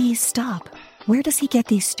 Please stop. Where does he get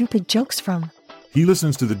these stupid jokes from? He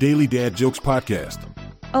listens to the Daily Dad Jokes podcast.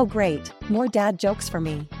 Oh, great. More dad jokes for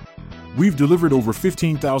me. We've delivered over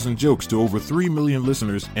 15,000 jokes to over 3 million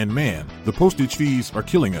listeners, and man, the postage fees are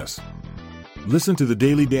killing us. Listen to the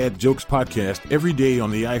Daily Dad Jokes podcast every day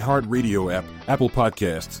on the iHeartRadio app, Apple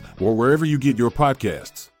Podcasts, or wherever you get your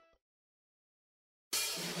podcasts.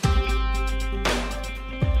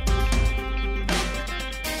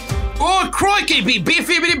 Oh, crikey, be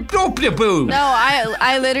biffy boo. No,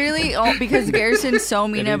 I literally, because Garrison's so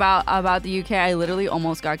mean about the UK, I literally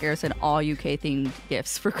almost got Garrison all UK themed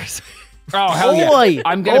gifts for Christmas. Oh, hell yeah.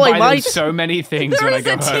 I'm going to buy them so many things when I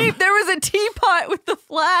go home. There was a teapot with the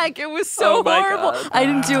flag. It was so horrible. God. I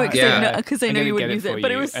didn't do it because I know you wouldn't use it,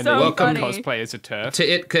 but it was so funny. Cosplay as a turf. To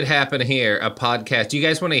It Could Happen Here, a podcast. Do you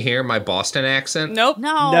guys want to hear my Boston accent? Nope.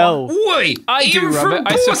 No. Wait, I do, I'm Robert. from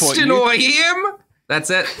I support Boston, you. I am. That's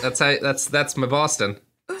it. That's my Boston.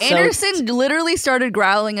 Anderson literally started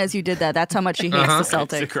growling as you did that. That's how much he hates the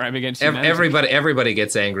Celtics. It's a crime against humanity. Everybody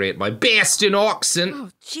gets angry at my Boston accent. Oh,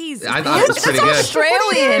 Jesus. I thought it was pretty good.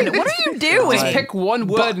 Australian. What are you doing? Just pick one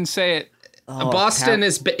word and say it. Boston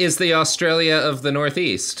is the Australia of the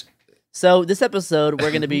Northeast. So this episode,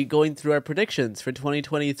 we're going to be going through our predictions for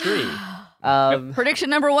 2023. Prediction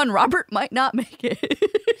number 1, Robert might not make it.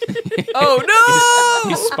 Oh, no!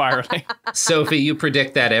 He's spiraling. Sophie, you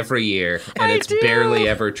predict that every year, and it's barely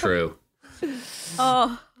ever true.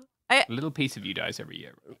 Oh. A little piece of you dies every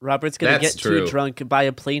year. Robert's going to get true. too drunk, buy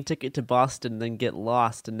a plane ticket to Boston, then get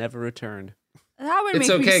lost and never return. That would It's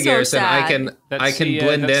make me okay, so Garrison. sad. I can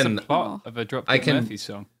blend that's in. The plot of a Drop I Dead can Murphy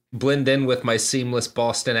song. blend in with my seamless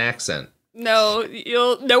Boston accent. No,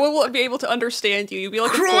 no one will be able to understand you. You'll be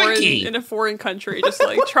like in a foreign country, just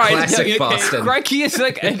like trying Classic to Boston. Crikey, it's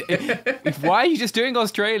like, why are you just doing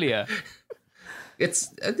Australia? It's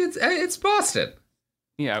Boston.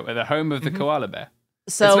 Yeah, we're the home of the koala bear.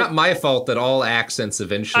 So it's not my fault that all accents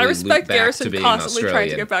eventually I respect loop back Garrison to being constantly Australian. trying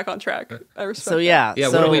to get back on track. I respect. So yeah. Yeah,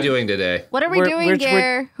 what are we doing today? What are we doing,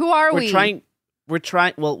 Gar? Who are we? We're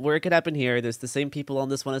trying. Well, where it could happen here. There's the same people on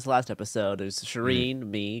this one as the last episode. There's Shireen,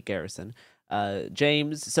 me, Garrison,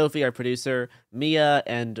 James, Sophie, our producer, Mia,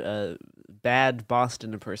 and bad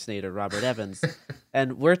Boston impersonator Robert Evans,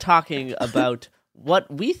 and we're talking about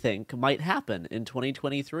what we think might happen in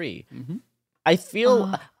 2023. Mm-hmm. I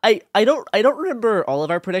feel I don't remember all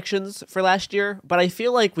of our predictions for last year, but I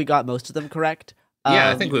feel like we got most of them correct. Yeah,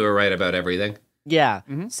 I think we were right about everything. Yeah.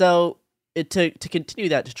 Mm-hmm. So to continue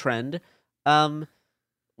that trend.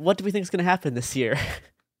 What do we think is going to happen this year?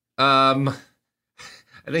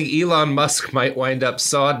 I think Elon Musk might wind up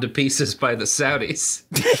sawed to pieces by the Saudis.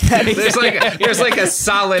 There's like a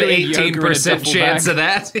solid 18% chance of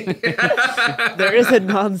that. There is a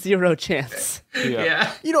non-zero chance.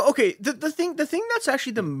 Yeah. You know, okay, the thing that's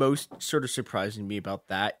actually the most sort of surprising to me about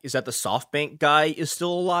that is that the SoftBank guy is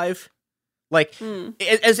still alive. Like,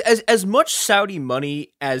 as much Saudi money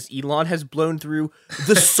as Elon has blown through,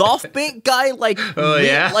 the SoftBank guy, like,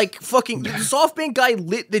 fucking, the SoftBank guy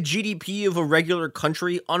lit the GDP of a regular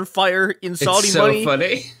country on fire in Saudi money. It's so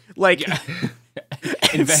funny. Like,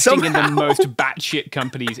 investing in the most batshit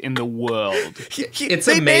companies in the world. It's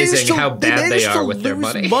amazing how bad they are with their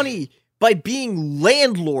money. By being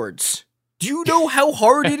landlords. Do you know how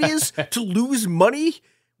hard it is to lose money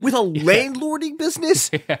with a landlording business?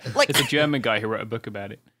 Like, it's a German guy who wrote a book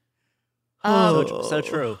about it. So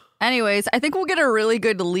true. Anyways, I think we'll get a really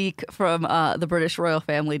good leak from the British royal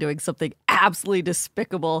family doing something absolutely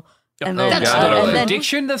despicable. And then, that's not and an then,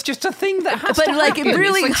 addiction. That's just a thing that has but to like happen.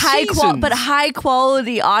 really It's like high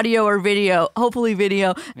quality audio or video, hopefully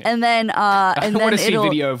video, and then I want to see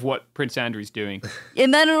video of what Prince Andrew's doing.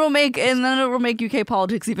 And then it'll make UK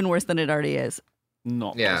politics even worse than it already is.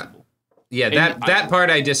 Not possible. Yeah, that part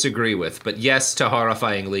I disagree with, but yes to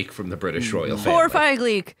horrifying leak from the British royal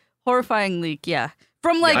family. Horrifying leak, yeah.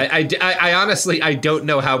 From like, I honestly, I don't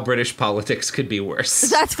know how British politics could be worse.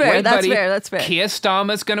 That's fair. Wait, that's buddy, fair. That's fair. Keir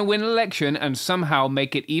Starmer's going to win an election and somehow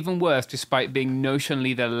make it even worse, despite being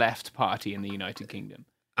notionally the left party in the United Kingdom.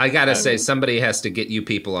 I gotta say, somebody has to get you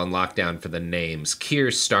people on lockdown for the names. Keir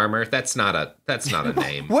Starmer, that's not a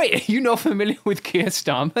name. Wait, are you not familiar with Keir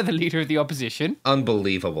Starmer, the leader of the opposition?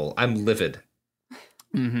 Unbelievable. I'm livid.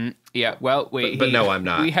 Mm-hmm. Yeah, well, but no, I'm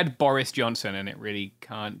not. We had Boris Johnson, and it really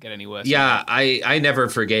can't get any worse. Yeah, I never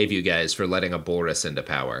forgave you guys for letting a Boris into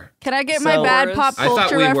power. Can I get my bad pop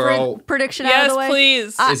culture prediction out of the way?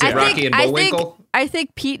 Yes, please. Is it Rocky and Bullwinkle? I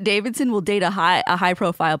think Pete Davidson will date a high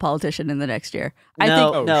profile politician in the next year.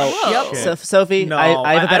 Sophie,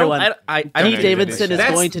 I have a better one. Pete Davidson is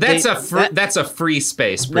going to date. That's a free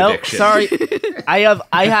space prediction. No, sorry, I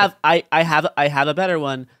have a better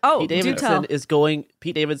one. Oh, Pete Davidson is going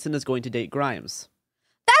to date Grimes.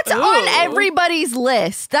 That's on everybody's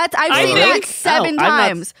list. I've seen that 7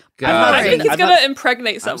 times. I think he's gonna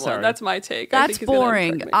impregnate someone. That's my take. That's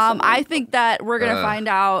boring. I think that we're gonna find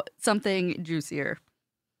out something juicier.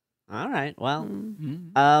 All right. Well,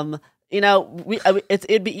 you know,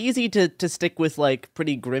 it'd be easy to stick with like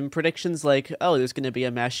pretty grim predictions, like, oh, there's going to be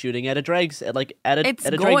a mass shooting at a drag show. It's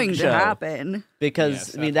going to happen because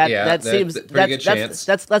that seems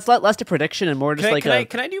that's less a prediction and more just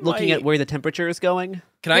looking at where the temperature is going.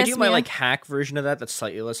 Can I do my like hack version of that? That's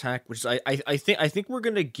slightly less hack, which is I think we're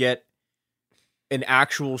gonna get an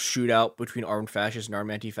actual shootout between armed fascists and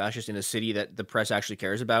armed anti-fascists in a city that the press actually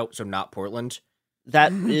cares about, so not Portland.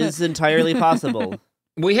 That is entirely possible.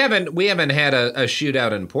 We haven't had a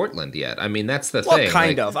shootout in Portland yet. I mean, that's the thing.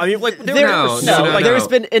 Kind of. I mean, like there's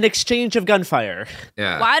been an exchange of gunfire.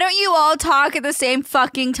 Yeah. Why don't you all talk at the same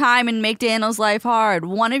fucking time and make Daniel's life hard?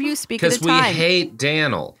 One of you speak at a time. Because we hate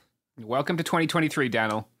Daniel. Welcome to 2023,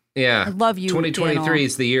 Daniel. Yeah. I love you, 2023 Daniel.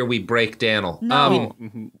 is the year we break Daniel. No.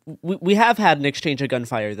 We have had an exchange of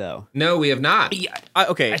gunfire, though. No, we have not. Yeah,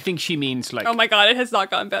 okay. I think she means like... Oh my god, it has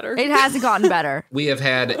not gotten better. It hasn't gotten better. We have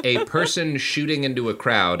had a person shooting into a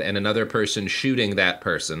crowd and another person shooting that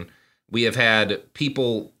person. We have had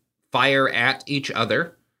people fire at each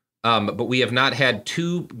other. But we have not had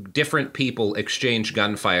 2 different people exchange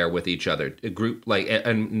gunfire with each other. A group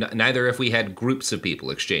and neither have we had groups of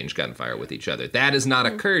people exchange gunfire with each other. That has not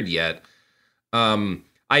occurred yet. I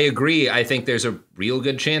agree. I think there's a real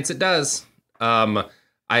good chance it does.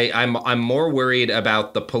 I'm more worried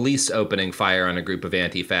about the police opening fire on a group of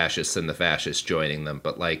anti-fascists than the fascists joining them.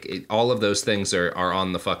 But all of those things are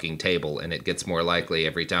on the fucking table, and it gets more likely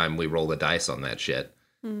every time we roll the dice on that shit.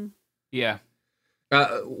 Yeah.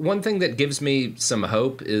 One thing that gives me some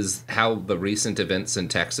hope is how the recent events in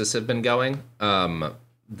Texas have been going.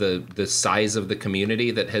 The size of the community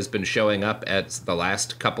that has been showing up at the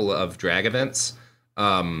last couple of drag events,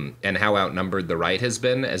 and how outnumbered the right has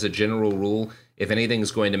been. As a general rule, if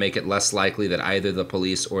anything's going to make it less likely that either the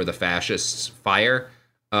police or the fascists fire,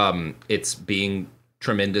 it's being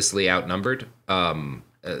tremendously outnumbered.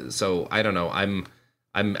 So I don't know.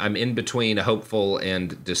 I'm in between hopeful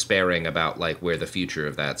and despairing about where the future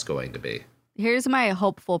of that's going to be. Here's my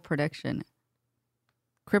hopeful prediction.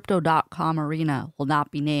 Crypto.com Arena will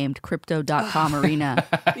not be named Crypto.com Arena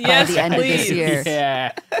by the end of this year.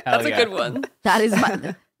 Yeah. That's a good one. That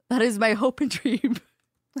is my hope and dream.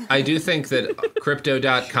 I do think that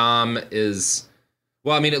Crypto.com is...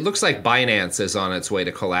 Well, I mean, it looks like Binance is on its way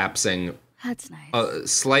to collapsing That's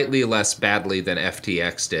nice. Slightly less badly than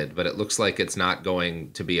FTX did, but it looks like it's not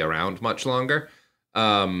going to be around much longer.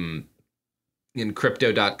 And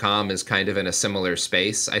Crypto.com is kind of in a similar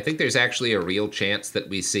space. I think there's actually a real chance that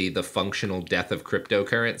we see the functional death of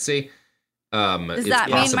cryptocurrency. Does that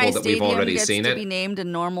mean my stadium gets to be named a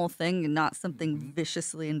normal thing and not something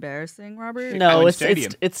viciously embarrassing, Robert? No,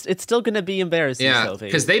 it's still going to be embarrassing. Yeah,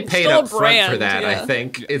 because they paid up front for that. I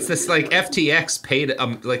think it's this like FTX paid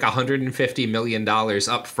like $150 million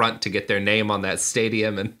up front to get their name on that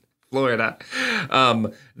stadium in Florida.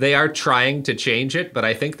 They are trying to change it, but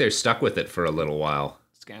I think they're stuck with it for a little while.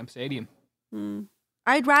 Scam Stadium.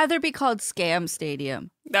 I'd rather be called Scam Stadium.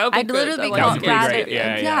 That would be I'd good. literally be That would called be rather.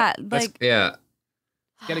 great. Yeah.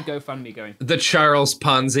 Get a GoFundMe going. The Charles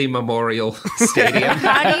Ponzi Memorial Stadium.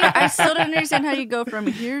 I still don't understand how you go from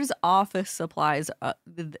here's office supplies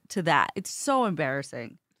to that. It's so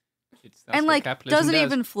embarrassing. And like doesn't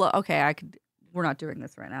even flow. Okay, we're not doing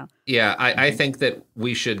this right now. Yeah, I think that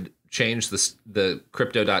we should change the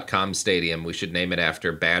Crypto.com stadium. We should name it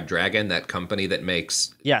after Bad Dragon, that company that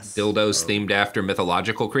makes dildos themed after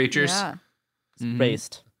mythological creatures. Yeah.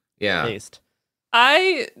 Based. Yeah. Based.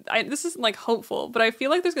 I this isn't like hopeful, but I feel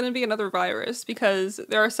like there's going to be another virus because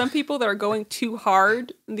there are some people that are going too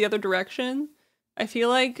hard in the other direction. I feel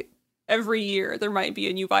like every year there might be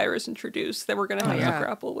a new virus introduced that we're going to have to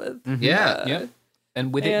grapple with. Mm-hmm. Yeah.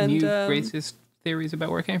 And with it, new racist theories about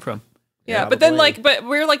where it came from. Yeah, but then but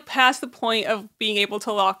we're like past the point of being able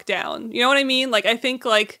to lock down. You know what I mean? Like I think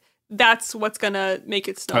like that's what's gonna make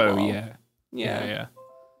it snowball. Oh yeah.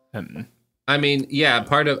 I mean, yeah,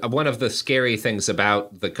 one of the scary things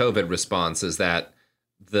about the COVID response is that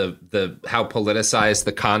the how politicized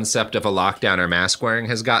the concept of a lockdown or mask wearing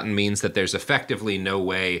has gotten means that there's effectively no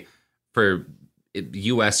way for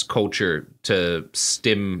U.S. culture to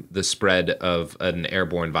stem the spread of an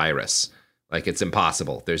airborne virus. Like, it's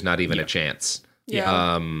impossible. There's not even a chance.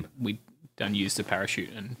 Yeah. We done use the parachute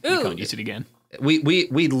and we can't use it again.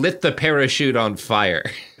 We lit the parachute on fire.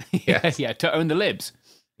 Yeah, to own the libs.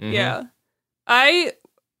 Mm-hmm. Yeah. I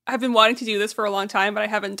have been wanting to do this for a long time, but I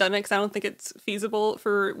haven't done it because I don't think it's feasible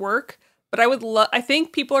for work. But I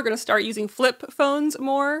think people are going to start using flip phones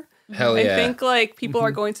more. Hell yeah. I think like people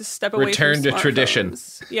are going to step away Return from to smartphones. tradition.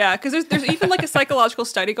 Yeah, because there's even like a psychological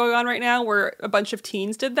study going on right now where a bunch of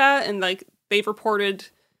teens did that and like they've reported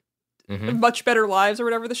much better lives or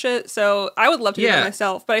whatever the shit. So I would love to do that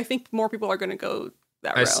myself, but I think more people are going to go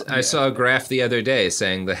that route. I saw a graph the other day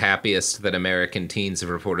saying the happiest that American teens have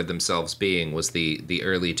reported themselves being was the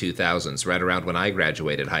early 2000s, right around when I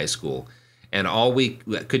graduated high school. And all we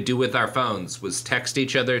could do with our phones was text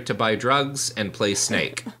each other to buy drugs and play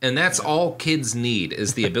Snake. And that's all kids need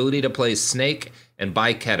is the ability to play Snake and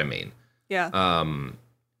buy ketamine. Yeah.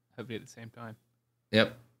 Hopefully at the same time.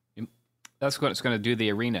 Yep. That's what's going to do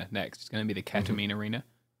the arena next. It's going to be the ketamine arena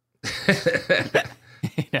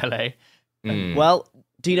in LA. Well,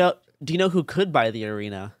 do you know who could buy the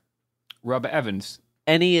arena? Robert Evans.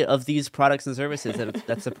 Any of these products and services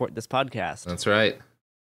that support this podcast. That's right.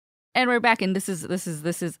 And we're back, and this is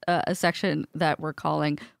a section that we're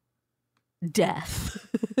calling Death.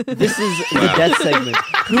 This is the death segment.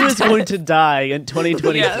 Who is going to die in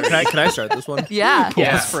 2023? Yes. Can I start this one? Yeah.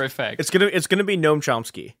 Yes, for effect. It's gonna be Noam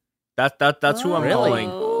Chomsky. That's who I'm really?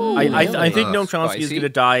 calling. I think Noam Chomsky is gonna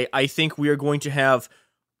die. I think we are going to have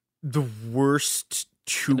the worst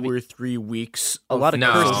 2 or 3 weeks a lot of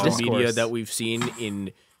media that we've seen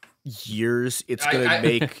in years. It's gonna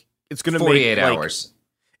make 48 hours.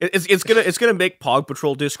 It's gonna make Pog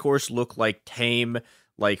Patrol discourse look like tame.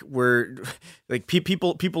 Like we're like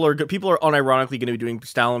people are unironically going to be doing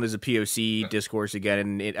Stalin as a POC discourse again,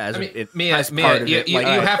 and it as part of it. You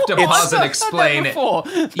have to pause and explain it.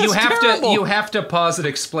 You have to pause and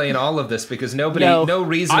explain all of this because no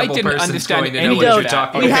reasonable person is going to know what you're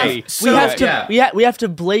talking about. We have to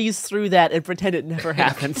blaze through that and pretend it never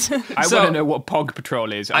happened. I want to know what Pog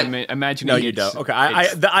Patrol is. I'm imagining. No, you don't. Okay,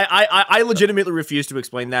 I legitimately refuse to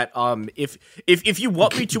explain that. If you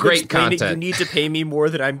want me to explain it, you need to pay me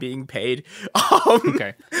more than I'm being paid.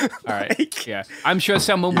 Okay, all right. Yeah, I'm sure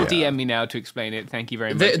someone will DM me now to explain it. Thank you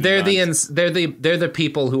very much. They're the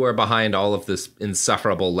people who are behind all of this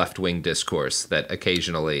insufferable left wing discourse that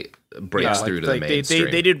occasionally breaks through to the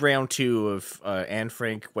mainstream. They did round 2 of Anne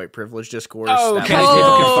Frank white privilege discourse. Oh, okay. People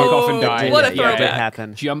can fuck off and die. What a throwback! That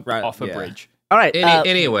happened. Jump off a bridge. All right.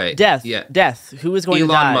 Anyway, Death. Who is going to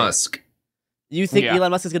die? Elon Musk. You think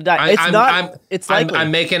Elon Musk is going to die? It's likely. I'm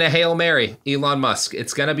making a Hail Mary. Elon Musk.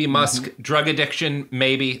 It's going to be Musk. Drug addiction,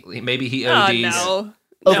 maybe he ODs. No.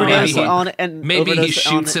 overdose on and maybe he overdose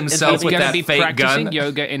shoots on himself He's with going to that be fake practicing gun.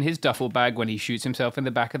 yoga in his duffel bag when he shoots himself in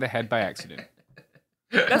the back of the head by accident.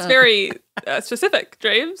 That's very specific,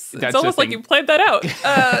 James. That's It's the almost like thing. you planned that out.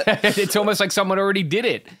 It's almost like someone already did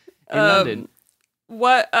it in London.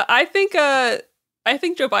 What I think Joe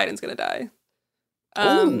Biden's gonna die.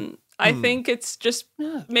 I think it's just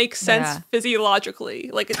makes sense physiologically.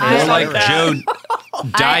 Like it's More like like that. Joe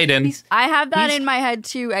Biden. I have that in my head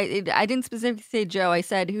too. I didn't specifically say Joe. I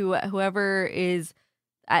said whoever is.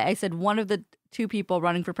 I said one of the two people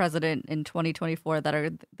running for president in 2024 that are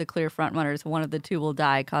the clear front runners. One of the two will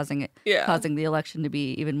die, causing the election to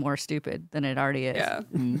be even more stupid than it already is. Yeah.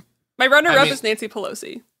 My runner-up is Nancy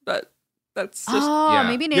Pelosi, but that's just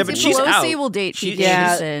maybe Nancy Pelosi will date Pete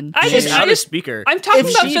Davidson. She's out as speaker. I'm talking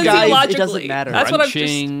If about she dies, physiologically. it doesn't matter. That's what I'm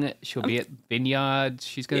Crunching, she'll be at vineyards.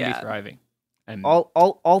 She's going to be thriving. And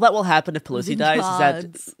all that will happen if Pelosi dies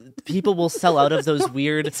is that people will sell out of those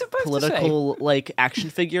weird political like action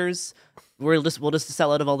figures. We'll just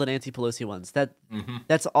sell out of all the Nancy Pelosi ones.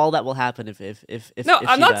 That's all that will happen if No, if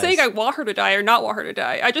I'm she not dies. saying I want her to die or not want her to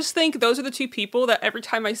die. I just think those are the two people that every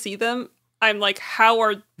time I see them, I'm like, how?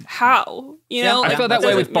 You know? I Like, felt that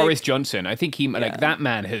way with doesn't make- Boris Johnson. I think like that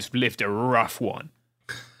man has lived a rough one.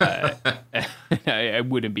 I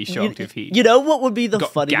wouldn't be shocked if he. You know what would be the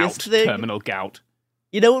got funniest gout, thing? terminal gout.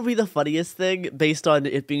 You know what would be the funniest thing based on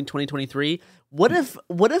it being 2023? What if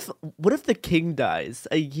the king dies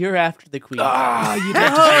a year after the queen?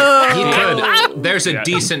 He could. There's a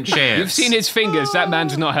decent chance. You've seen his fingers. That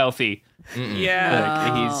man's not healthy.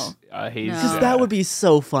 Yeah. He's Because that would be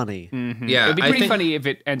so funny. Yeah, it'd be I pretty think- funny if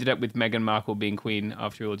it ended up with Meghan Markle being queen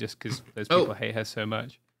after all, just because those people hate her so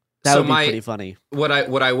much. That would be pretty funny. What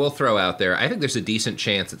I will throw out there, I think there's a decent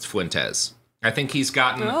chance it's Fuentes. I think he's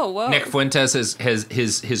gotten Nick Fuentes has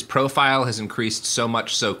his profile has increased so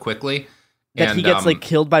much so quickly That he gets like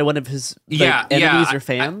killed by one of his enemies or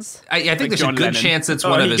fans. I think Like there's John a good Lennon. chance it's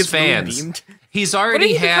one of he his gets Louis fans. beamed. He's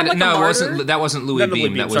already had become, like, a no, it martyr? wasn't that wasn't Louis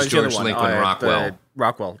Beam. That was Sorry, it's the George other one. Lincoln Rockwell.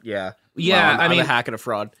 Rockwell, yeah. Yeah, Wow, I I'm mean, a hack and a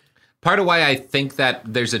fraud. Part of why I think that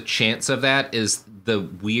there's a chance of that is the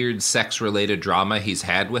weird sex-related drama he's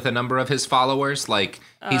had with a number of his followers. Like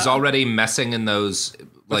he's already messing in those,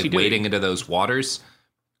 like wading into those waters.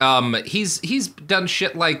 He's done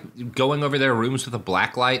shit like going over their rooms with a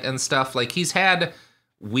black light and stuff. Like he's had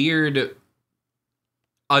weird,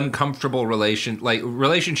 uncomfortable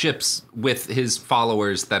relationships with his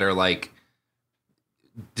followers that are like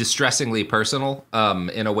distressingly personal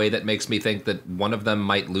in a way that makes me think that one of them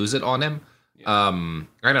might lose it on him. I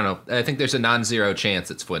don't know. I think there's a non-zero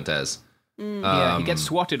chance it's Fuentes. Yeah, he gets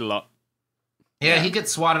swatted a lot. Yeah, he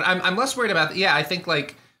gets swatted. I'm less worried about. Yeah, I think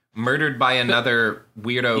like murdered by another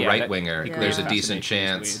weirdo right winger. There's a decent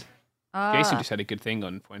chance. Jason just had a good thing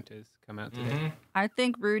on Fuentes come out today. I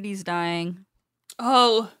think Rudy's dying.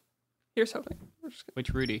 Oh, here's hoping. Which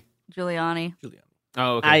Rudy? Giuliani.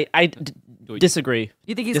 Oh, okay. I disagree.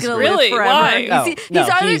 You think he's going to Really? live forever? Why? He's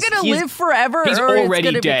either going to live forever he's or already it's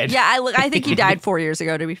gonna dead. Be, yeah, I think he died 4 years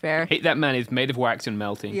ago, to be fair. That man is made of wax and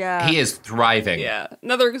melting. Yeah. He is thriving. Yeah,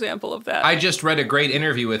 another example of that. I just read a great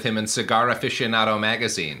interview with him in Cigar Aficionado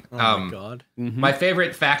magazine. Oh my god. My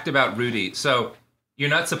favorite fact about Rudy. So you're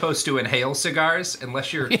not supposed to inhale cigars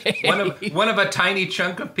unless you're one of a tiny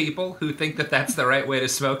chunk of people who think that that's the right way to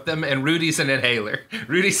smoke them. And Rudy's an inhaler.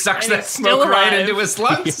 Rudy sucks And that he's still smoke right alive. into his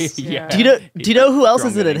lungs. Yeah. Do you know who else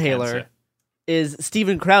is an Stronger than inhaler? cancer. Is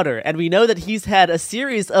Steven Crowder, and we know that he's had a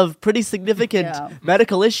series of pretty significant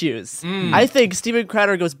medical issues. I think Steven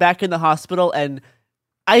Crowder goes back in the hospital, and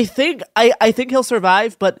I think he'll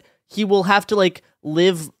survive, but he will have to like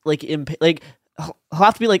live like he'll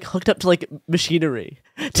have to be like hooked up to like machinery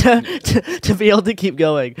to be able to keep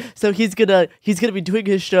going. So he's gonna be doing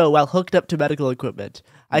his show while hooked up to medical equipment.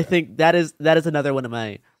 I think that is another one of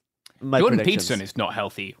my Jordan predictions. Peterson is not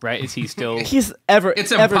healthy, right? Is he still? It's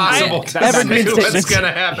It's impossible to ever say made what's statements. going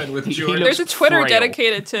to happen with Jordan. There's a Twitter frail.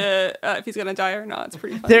 dedicated to if he's gonna die or not. It's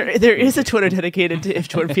pretty funny. There is a Twitter dedicated to if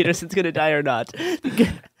Jordan Peterson's going to die or not.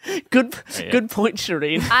 Good point,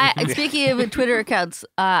 Shireen. Speaking of Twitter accounts,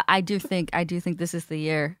 I do think this is the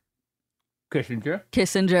year. Kissinger.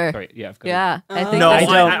 Sorry, yeah, I've got Yeah, I think No, that's-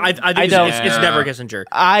 I think it's never Kissinger.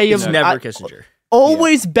 It's never Kissinger.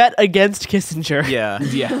 Always bet against Kissinger. Yeah.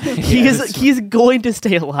 Yeah. He's going to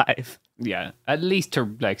stay alive. Yeah, at least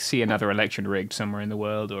to like see another election rigged somewhere in the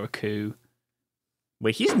world or a coup.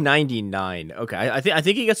 Wait, he's 99. Okay, I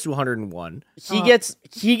think he gets to 101. He gets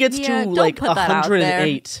yeah, to don't like put that out there.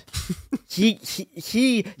 108.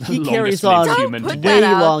 he carries longest on lived human. Put way that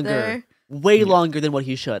out longer there. way longer than what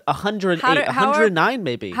he should. 108, 109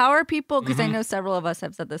 maybe. How are people, because I know several of us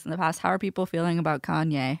have said this in the past, how are people feeling about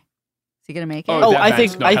Kanye? Is he going to make it? I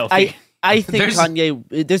think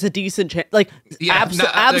Kanye, there's a decent chance. Like,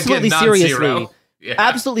 absolutely again, seriously. non-zero. Yeah.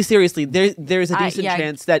 Absolutely seriously, there's a decent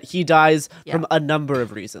chance that he dies from a number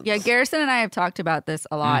of reasons. Yeah, Garrison and I have talked about this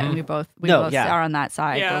a lot, and we both are on that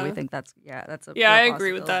side. But we think that's a I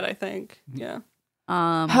agree with that. I think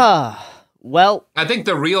well, I think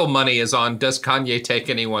the real money is on, does Kanye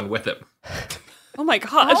take anyone with him? Oh my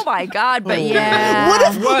god! Oh my god! But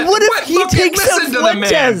yeah, what if he takes out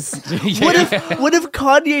Fuentes? What if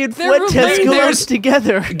Kanye and Fuentes go out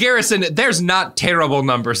together? Garrison, there's not terrible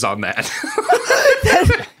numbers on that.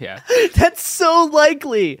 That's so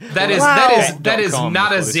likely. That is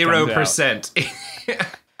not a 0%.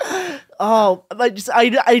 Oh, I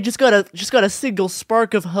just got a single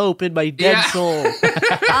spark of hope in my dead soul.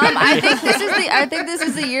 I think this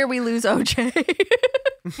is the year we lose OJ.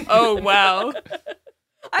 Oh wow!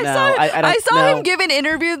 I saw him give an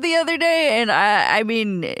interview the other day, and I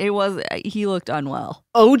mean, he looked unwell.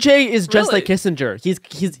 OJ is just like Kissinger.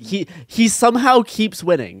 He somehow keeps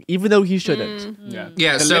winning, even though he shouldn't.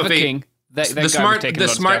 Yeah, Sophie. The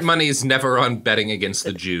smart money is never on betting against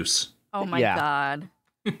the juice. Oh my god!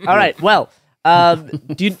 All right, well,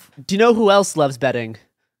 do you know who else loves betting?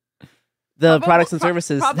 The products and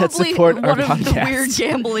services that support our podcast. One of the weird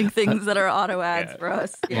gambling things that are auto ads for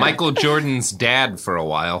us. Yeah. Michael Jordan's dad for a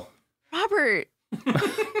while. Robert,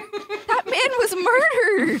 that man was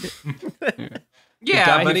murdered. The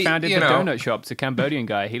guy who founded the donut shops, a Cambodian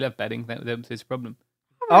guy. He loved betting. That was his problem.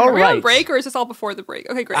 Are we on break, or is this all before the break?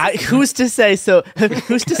 Okay, great. Who's to say,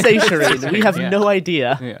 Shireen? We have no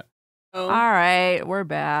idea. Yeah. All right, we're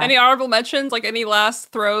back. Any honorable mentions? Like any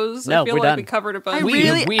last throws? No, I feel we're like done. we covered a bunch.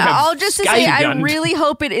 I'll just say, I really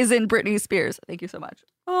hope it isn't Britney Spears. Thank you so much.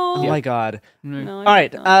 Oh my god. No, all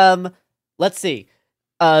right. Let's see.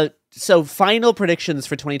 So final predictions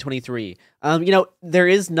for 2023. There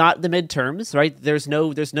is not the midterms, right? There's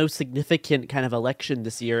no significant kind of election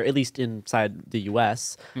this year, at least inside the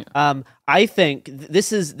US. Yeah. I think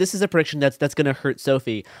this is a prediction that's going to hurt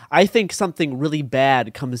Sophie. I think something really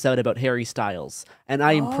bad comes out about Harry Styles, and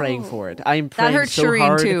I am praying for it. I am praying that hurts so Shireen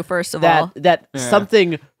hard too, first of all. That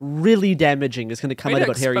something really damaging is going to come out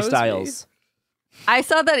about Harry Styles. I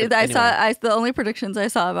saw that. The only predictions I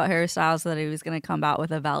saw about Harry Styles that he was going to come out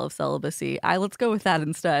with a vow of celibacy. Let's go with that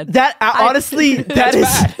instead. That honestly, that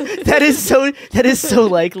is so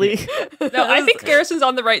likely. No, I think Garrison's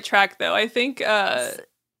on the right track, though. I think whether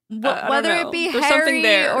it be there's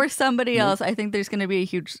Harry or somebody else, I think there's going to be a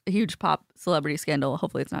huge pop celebrity scandal.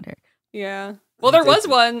 Hopefully, it's not Harry. Yeah. Well, there was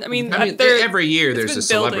one. I mean every year there's a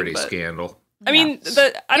celebrity scandal. I mean,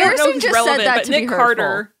 I don't know if it's relevant, but Nick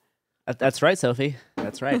Carter. That's right, Sophie.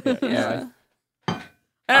 That's right. Yeah. I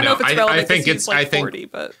don't know if it's relevant. I think 40,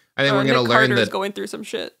 but I think we're going to learn that going through some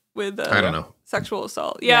shit with I don't know, sexual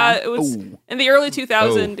assault. Yeah, it was in the early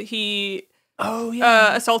 2000s. He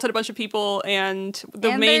assaulted a bunch of people, and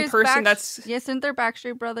the main person isn't there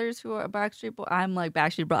Backstreet Brothers who are Backstreet Boys? I'm like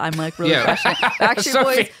Backstreet Boys. I'm like really passionate. Backstreet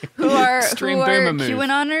Boys who are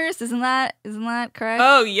QAnoners. Isn't that correct?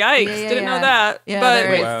 Oh yikes! Didn't know that. Yeah, but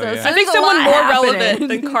I think someone more relevant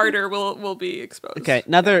than Carter will be exposed. Okay,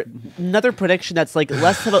 another prediction that's like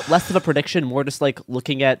less of a prediction, more just like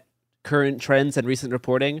looking at current trends and recent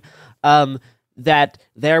reporting. That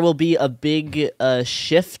there will be a big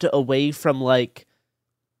shift away from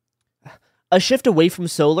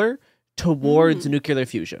solar towards nuclear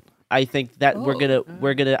fusion. I think that we're gonna.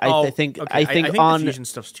 I think on the fusion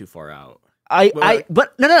stuff's too far out.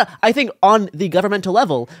 But no. I think on the governmental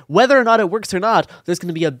level, whether or not it works or not, there's going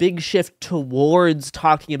to be a big shift towards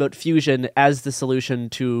talking about fusion as the solution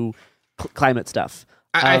to climate stuff.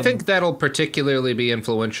 I think that'll particularly be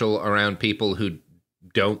influential around people who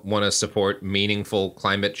don't want to support meaningful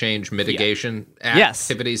climate change mitigation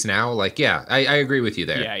activities now. I agree with you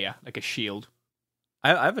there. Yeah, like a shield.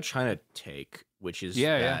 I have a China take, which is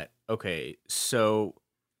okay, so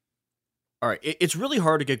all right, it's really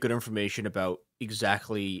hard to get good information about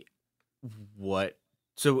exactly what.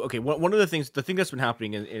 So okay, one of the thing that's been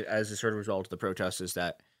happening as a sort of result of the protests is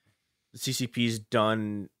that the CCP's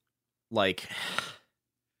done I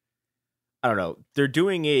don't know, they're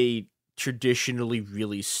doing a traditionally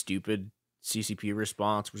really stupid CCP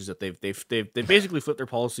response, which is that they've basically flipped their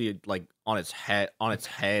policy on its head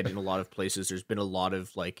in a lot of places. There's been a lot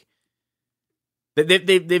of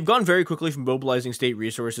they've gone very quickly from mobilizing state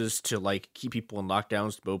resources to keep people in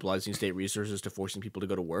lockdowns to mobilizing state resources to forcing people to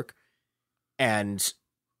go to work, and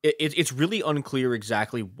it's really unclear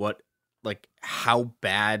exactly what how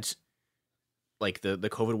bad like the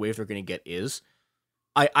COVID wave they're going to get is.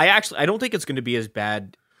 I don't think it's going to be as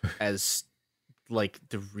bad as like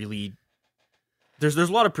the really. There's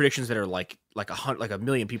a lot of predictions that are like a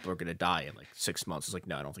million people are going to die in like 6 months. It's like,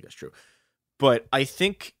 no, I don't think that's true. But I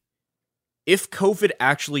think if COVID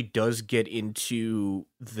actually does get into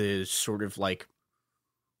the sort of like,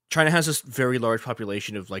 China has this very large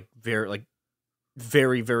population of like very,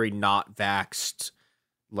 very not vaxxed,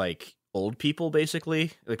 like old people,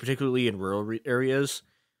 basically, like particularly in rural areas.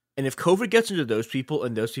 And if COVID gets into those people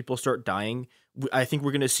and those people start dying, I think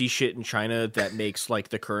we're going to see shit in China that makes like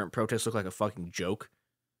the current protests look like a fucking joke.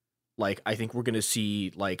 Like, I think we're going to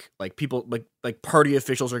see like people like party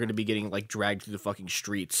officials are going to be getting like dragged through the fucking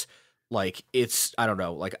streets. Like, it's, I don't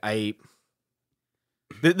know, like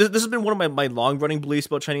this has been one of my long running beliefs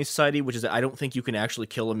about Chinese society, which is that I don't think you can actually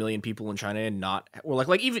kill 1 million people in China and not, or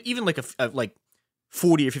like even like a like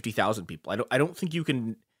 40 or 50,000 people. I don't think you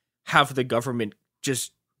can have the government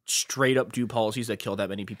just straight up do policies that kill that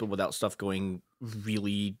many people without stuff going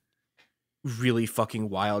really, really fucking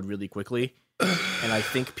wild really quickly. And I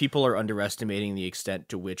think people are underestimating the extent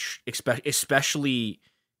to which, especially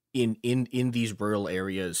in these rural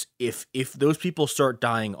areas, if those people start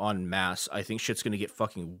dying en masse, I think shit's gonna get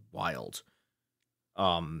fucking wild.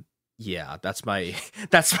 Yeah, that's my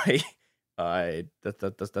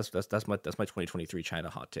 2023 China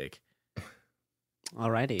hot take.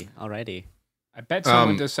 Alrighty. I bet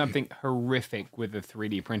someone does something horrific with a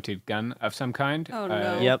 3D printed gun of some kind. Oh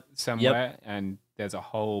no! Somewhere, and there's a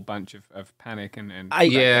whole bunch of panic and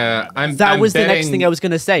that was the next thing I was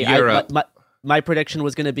going to say. My prediction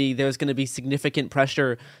was going to be there's going to be significant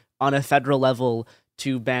pressure on a federal level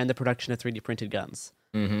to ban the production of 3D printed guns.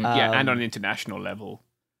 Mm-hmm. And on an international level.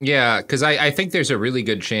 Yeah, because I think there's a really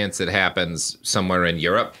good chance it happens somewhere in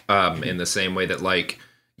Europe, in the same way that like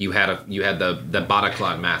you had the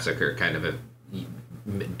Bataclan massacre kind of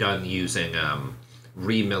done using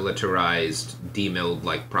remilitarized, demilled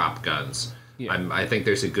like prop guns. Yeah. I think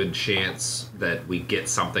there's a good chance that we get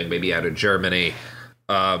something maybe out of Germany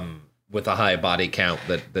with a high body count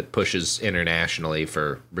that pushes internationally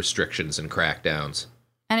for restrictions and crackdowns.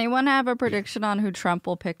 Anyone have a prediction on who Trump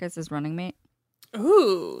will pick as his running mate?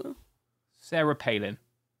 Ooh. Sarah Palin.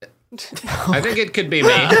 I think it could be me.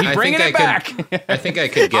 I think I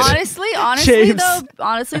could get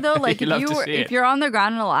honestly though, like if you're on the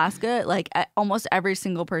ground in Alaska, like almost every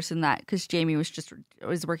single person because Jamie was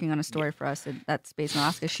working on a story for us that's based in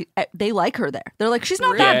Alaska. They like her there. They're like, she's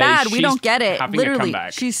not that bad. We don't get it. Literally,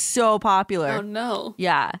 she's so popular. Oh no.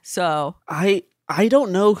 Yeah. So I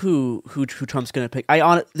don't know who Trump's gonna pick.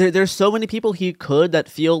 There's so many people he could that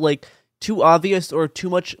feel like too obvious or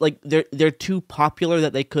too much, like they're too popular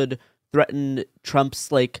that they could threaten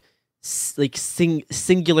Trump's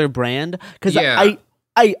singular brand. Because I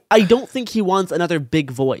don't think he wants another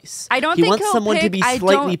big voice. I don't he think wants someone to be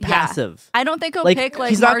slightly passive. I don't think he'll pick like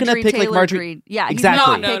he's not going to pick like Marjorie. Greene. Yeah,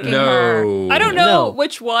 exactly. He's not picking her. I don't know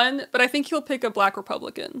which one, but I think he'll pick a black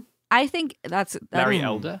Republican. I think that's Larry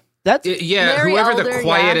Elder. That's Larry whoever Elder, the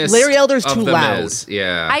quietest. Larry Elder's of too them loud. Is,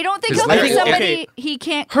 yeah, I don't think he'll pick somebody he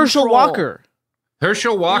can't. Herschel control. Walker.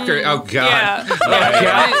 Herschel Walker. Oh God.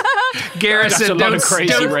 Yeah. Garrison, don't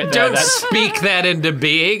speak that into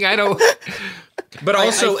being. I don't. But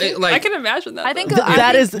also, I can imagine that. I think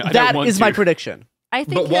that is my prediction. I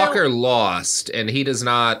think. But Walker lost, and he does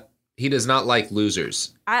not like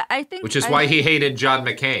losers. I think, which is why he hated John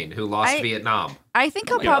McCain, who lost Vietnam. I think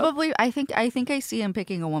he'll probably. I think I see him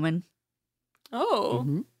picking a woman.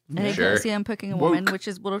 Oh, I think I see him picking a woman, which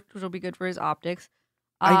will be good for his optics.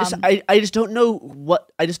 I just don't know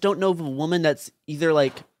I just don't know of a woman that's either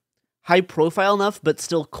like high profile enough but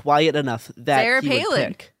still quiet enough that Sarah he Palin.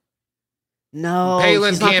 would pick. No,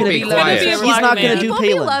 Palin can't be quiet. He's not going to do Palin.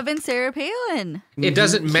 People be loving Sarah Palin. It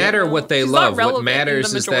doesn't matter what they love. What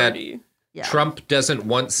matters is that Yeah. Trump doesn't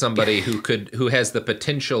want somebody who has the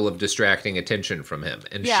potential of distracting attention from him.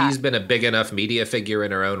 And she's been a big enough media figure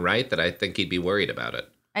in her own right that I think he'd be worried about it.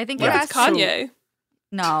 I think it's Kanye.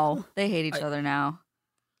 No, they hate each other now.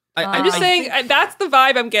 I'm just saying that's the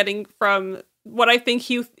vibe I'm getting from what I think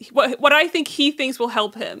what I think he thinks will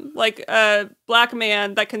help him. Like a black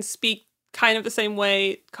man that can speak kind of the same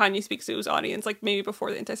way Kanye speaks to his audience, like maybe before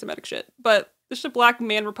the anti-Semitic shit. But just a black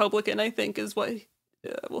man Republican, I think, is what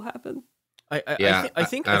will happen. I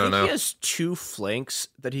think he has two flanks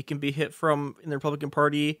that he can be hit from in the Republican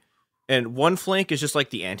Party, and one flank is just like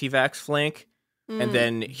the anti-vax flank, and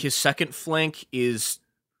then his second flank is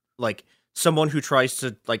like someone who tries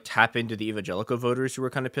to like tap into the evangelical voters who are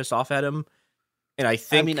kind of pissed off at him, And I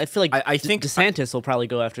think, I mean, I feel like I think DeSantis will probably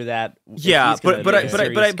go after that. Yeah, but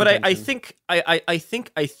I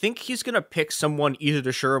think he's gonna pick someone either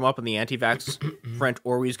to shore him up in the anti-vax front,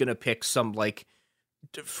 or he's gonna pick some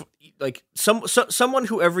someone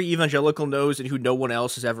who every evangelical knows and who no one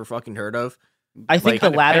else has ever fucking heard of. I think the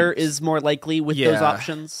latter is more likely with those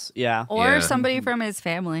options. Yeah, or somebody from his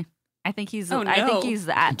family. I think he's. Oh, no. I think he's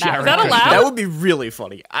that. Is that allowed? That would be really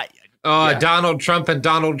funny. Donald Trump and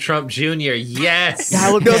Donald Trump Jr. Yes,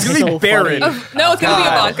 that would be so Barron. No, it's gonna be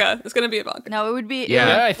Ivanka. It's gonna be Ivanka. No, it would be.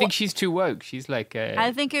 Yeah, I think she's too woke. She's like.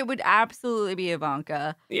 I think it would absolutely be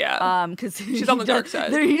Ivanka. Yeah. Because she's on the dark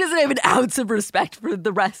side. He doesn't have an ounce of respect for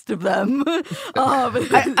the rest of them. I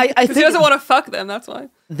think he doesn't want to fuck them. That's why.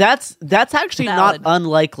 That's actually not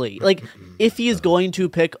unlikely. Like, if he is going to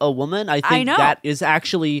pick a woman, I think that is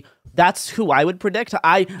actually that's who I would predict.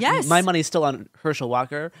 My money's still on Herschel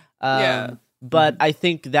Walker. But I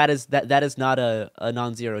think that is not a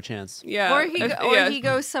non-zero chance. Yeah. Or he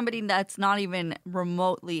goes somebody that's not even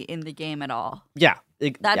remotely in the game at all. Yeah.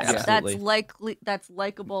 That's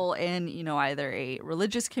likable in, either a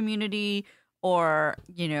religious community or,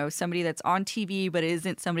 somebody that's on TV but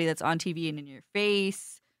isn't somebody that's on TV and in your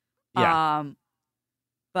face. Yeah.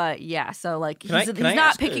 But yeah, so like he's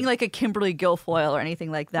not picking like a Kimberly Guilfoyle or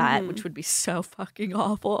anything like that, which would be so fucking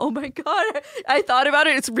awful. Oh my god, I thought about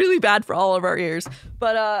it. It's really bad for all of our ears.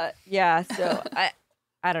 But yeah, so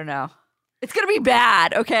I don't know. It's gonna be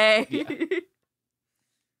bad. Okay. Yeah.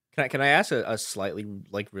 Can I ask a slightly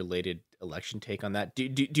related election take on that? Do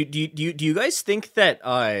you guys think that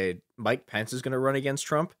Mike Pence is gonna run against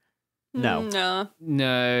Trump? No.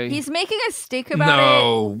 He's making a stink about it.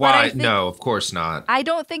 No, why? No, of course not. I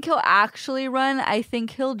don't think he'll actually run. I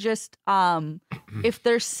think he'll just, if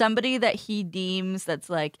there's somebody that he deems that's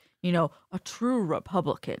like, a true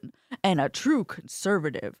Republican and a true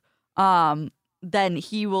conservative, then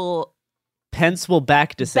he will. Pence will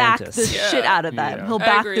back DeSantis. Back the shit out of them. He'll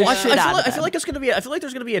back the shit out of them. I feel like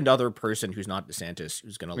there's gonna be another person who's not DeSantis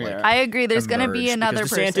who's gonna I agree. There's gonna be another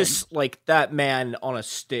DeSantis, person. That man on a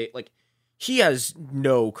state, he has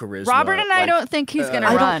no charisma. Robert and I don't think he's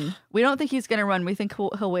gonna run. We don't think he's gonna run. We think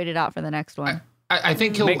he'll wait it out for the next one. I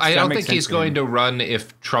think I don't think he's going to run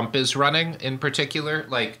if Trump is running in particular.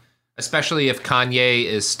 Especially if Kanye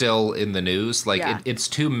is still in the news, it's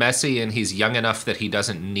too messy, and he's young enough that he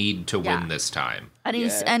doesn't need to win this time. And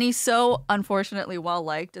he's so unfortunately well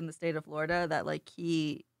liked in the state of Florida that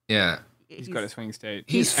he's got a swing state.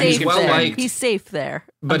 He's safe well there. liked, he's safe there.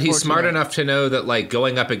 But he's smart enough to know that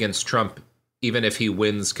going up against Trump, even if he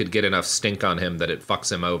wins, could get enough stink on him that it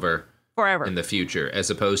fucks him over forever in the future, as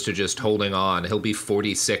opposed to just holding on. He'll be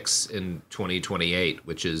 46 in 2028,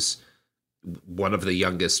 which is one of the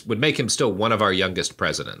youngest, would make him still one of our youngest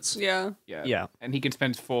presidents. Yeah. And he could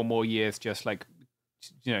spend 4 more years just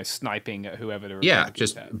sniping at whoever the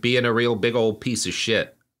just being a real big old piece of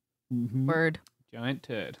shit. Word. Giant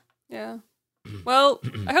turd. Yeah. Well,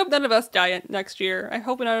 I hope none of us die next year. I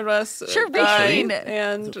hope none of us die.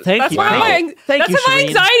 And that's how my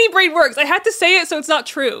anxiety brain works. I had to say it so it's not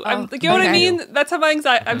true. You know what I mean? That's how my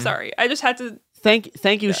anxiety. I'm sorry. I just had to.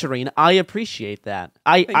 Thank you, Shireen. I appreciate that.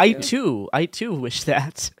 I too wish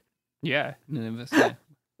that. Yeah, none of us.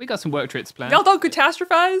 We got some work trips planned. Y'all don't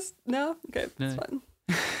catastrophize? No? Okay, that's fine.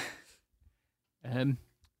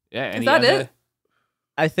 Is that it?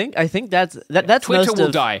 I think that's Twitter most will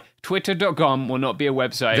of... die. Twitter.com will not be a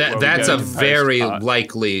website. That's a very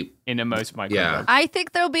likely in a most micro. Yeah. I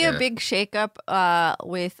think there'll be a big shakeup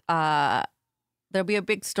with there'll be a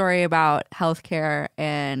big story about healthcare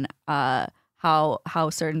and how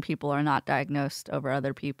certain people are not diagnosed over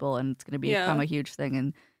other people, and it's going to become a huge thing,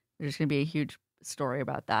 and there's going to be a huge story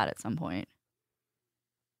about that at some point.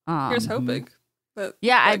 Here's hoping. But,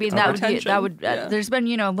 I mean that would there's been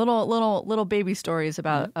little baby stories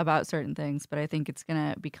about certain things, but I think it's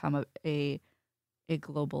going to become a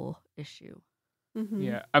global issue. Mm-hmm.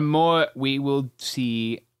 Yeah, and we will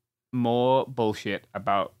see more bullshit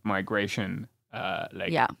about migration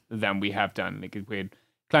than we have done.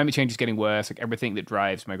 Climate change is getting worse. Everything that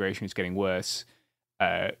drives migration is getting worse,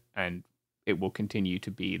 and it will continue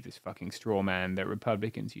to be this fucking straw man that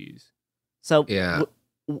Republicans use. So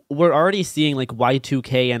we're already seeing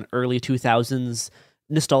Y2K and early 2000s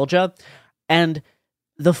nostalgia, and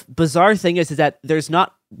the bizarre thing is that there's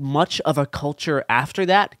not much of a culture after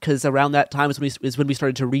that, because around that time is when we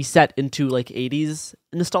started to reset into 80s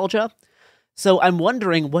nostalgia. So I'm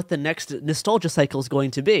wondering what the next nostalgia cycle is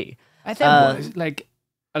going to be. I think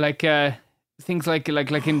things like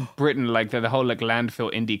in Britain, the whole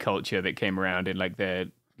landfill indie culture that came around in late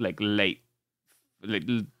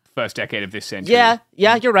first decade of this century. Yeah,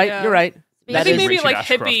 you're right. You're right. I think maybe Richard like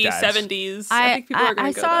Ashcroft hippie dads. 70s. I think people are going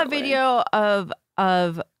I to go saw that a way. video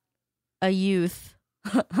of a youth.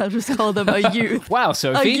 I'll just call them a youth. Wow,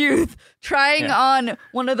 Sophie. A youth trying on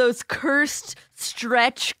one of those cursed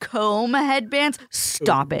stretch comb headbands.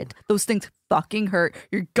 Stop it. Those things fucking hurt.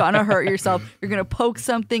 You're gonna hurt yourself. You're gonna poke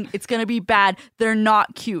something. It's gonna be bad. They're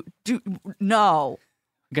not cute. No.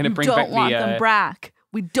 Gonna bring don't back want the, them back.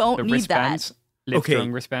 We don't the need wristbands. that.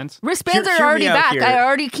 Live-throwing wristbands. Wristbands Hear are me already out back. here. I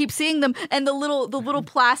already keep seeing them. And the little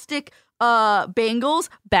plastic bangles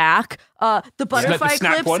back. The butterfly the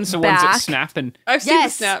snap clips ones, the back. ones that snap and I've seen the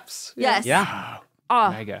snaps. Yes. Yeah.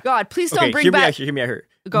 Oh Mega. God! Please don't bring hear back. Hear me out here.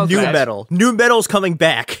 Go, New Chris. metal. New metal's coming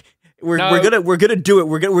back. We're gonna do it.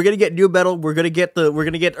 We're gonna get new metal. We're gonna get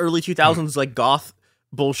early 2000s like goth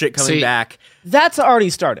bullshit coming back. That's already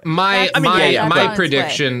started. My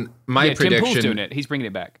prediction. My Tim Pool's prediction doing it. He's bringing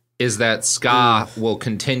it back. is that ska will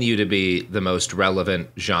continue to be the most relevant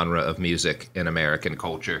genre of music in American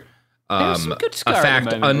culture. There's some good ska A at the fact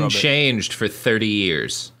moment, Robert. unchanged for 30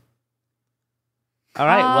 years. All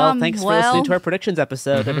right. Well, thanks for listening well- to our predictions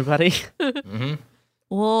episode, everybody.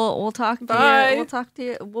 We'll talk to Bye. you. We'll talk to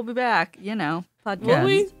you. We'll be back. You know, podcast. Will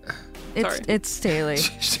we? It's Staley.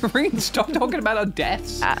 Serene, stop talking about our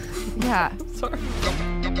deaths. Yeah. Sorry.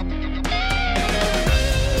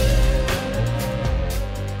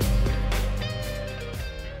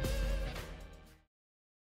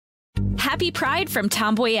 Happy Pride from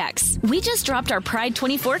Tomboy X. We just dropped our Pride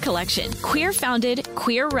 24 collection. Queer founded,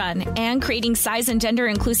 queer run, and creating size and gender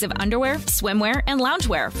inclusive underwear, swimwear, and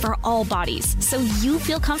loungewear for all bodies so you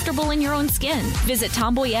feel comfortable in your own skin. Visit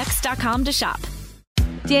tomboyx.com to shop.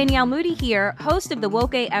 Danielle Moody here, host of the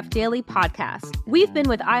Woke AF Daily podcast. We've been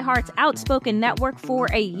with iHeart's Outspoken Network for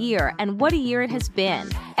a year, and what a year it has been.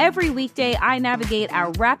 Every weekday, I navigate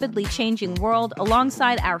our rapidly changing world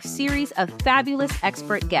alongside our series of fabulous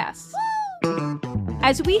expert guests.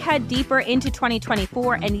 As we head deeper into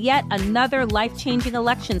 2024 and yet another life-changing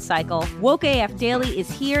election cycle, Woke AF Daily is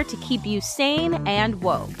here to keep you sane and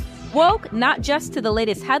woke. Woke not just to the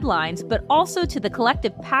latest headlines, but also to the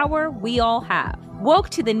collective power we all have. Woke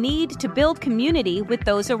to the need to build community with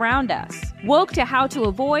those around us. Woke to how to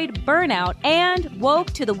avoid burnout, and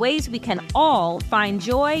woke to the ways we can all find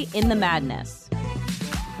joy in the madness.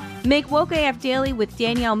 Make Woke AF Daily with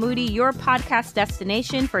Danielle Moody your podcast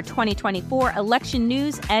destination for 2024 election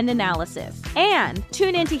news and analysis. And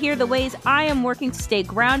tune in to hear the ways I am working to stay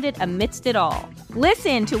grounded amidst it all.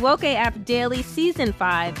 Listen to Woke AF Daily Season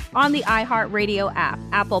 5 on the iHeartRadio app,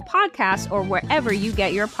 Apple Podcasts, or wherever you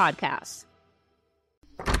get your podcasts.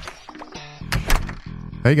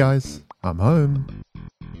 Hey guys, I'm home.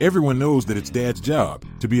 Everyone knows that it's Dad's job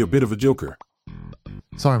to be a bit of a joker.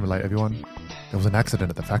 Sorry I'm late, everyone. There was an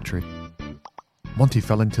accident at the factory. Monty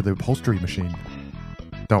fell into the upholstery machine.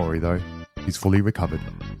 Don't worry though, he's fully recovered.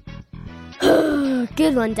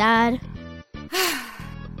 Good one, Dad.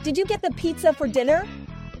 Did you get the pizza for dinner?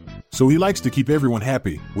 So he likes to keep everyone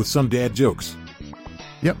happy with some dad jokes.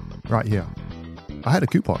 Yep, right here. I had a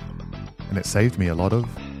coupon, and it saved me a lot of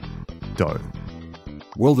dough.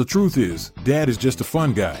 Well, the truth is, Dad is just a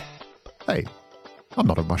fun guy. Hey, I'm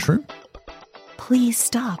not a mushroom. Please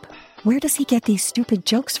stop. Where does he get these stupid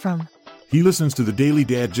jokes from? He listens to the Daily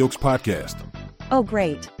Dad Jokes podcast. Oh,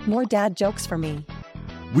 great. More dad jokes for me.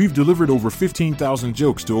 We've delivered over 15,000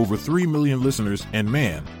 jokes to over 3 million listeners, and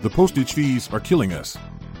man, the postage fees are killing us.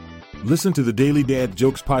 Listen to the Daily Dad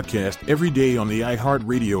Jokes podcast every day on the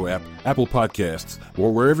iHeartRadio app, Apple Podcasts,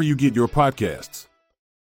 or wherever you get your podcasts.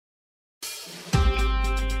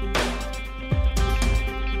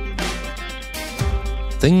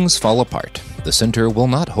 Things fall apart. The center will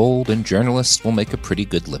not hold, and journalists will make a pretty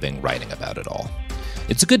good living writing about it all.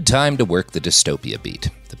 It's a good time to work the dystopia beat.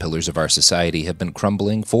 The pillars of our society have been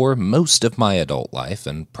crumbling for most of my adult life,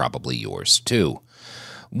 and probably yours too.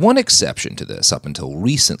 One exception to this, up until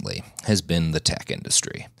recently, has been the tech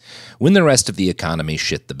industry. When the rest of the economy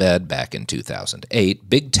shit the bed back in 2008,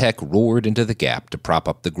 big tech roared into the gap to prop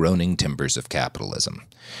up the groaning timbers of capitalism.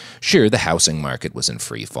 Sure, the housing market was in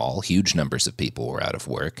free fall, huge numbers of people were out of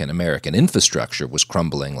work, and American infrastructure was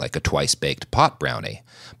crumbling like a twice-baked pot brownie.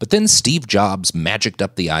 But then Steve Jobs magicked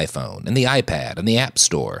up the iPhone and the iPad and the App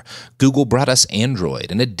Store. Google brought us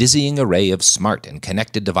Android, and a dizzying array of smart and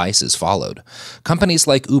connected devices followed. Companies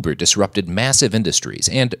like Uber disrupted massive industries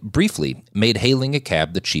and, briefly, made hailing a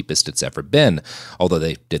cab the cheapest it's ever been, although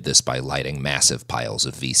they did this by lighting massive piles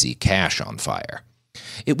of VC cash on fire.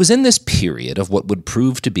 It was in this period of what would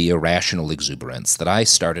prove to be irrational exuberance that I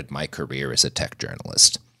started my career as a tech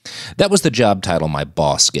journalist. That was the job title my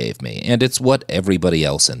boss gave me, and it's what everybody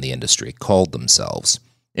else in the industry called themselves.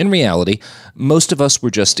 In reality, most of us were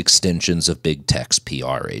just extensions of big tech's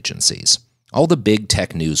PR agencies. All the big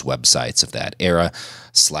tech news websites of that era,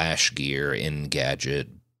 SlashGear, Engadget,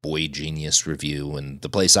 Boy Genius Review, and the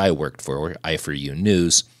place I worked for, i4U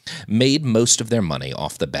News, made most of their money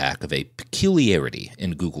off the back of a peculiarity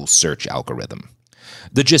in Google's search algorithm.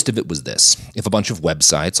 The gist of it was this. If a bunch of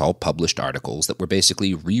websites all published articles that were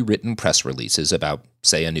basically rewritten press releases about,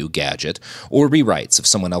 say, a new gadget, or rewrites of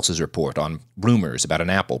someone else's report on rumors about an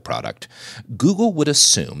Apple product, Google would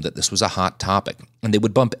assume that this was a hot topic, and they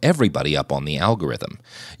would bump everybody up on the algorithm.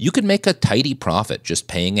 You could make a tidy profit just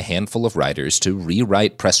paying a handful of writers to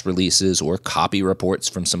rewrite press releases or copy reports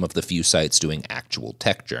from some of the few sites doing actual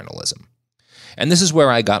tech journalism. And this is where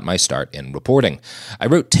I got my start in reporting. I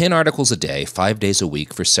wrote 10 articles a day, 5 days a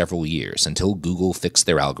week for several years, until Google fixed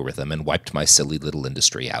their algorithm and wiped my silly little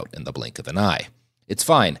industry out in the blink of an eye. It's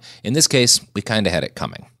fine. In this case, we kind of had it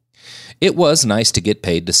coming. It was nice to get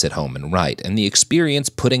paid to sit home and write, and the experience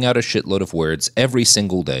putting out a shitload of words every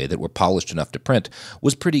single day that were polished enough to print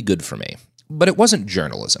was pretty good for me. But it wasn't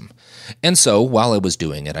journalism. And so, while I was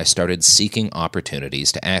doing it, I started seeking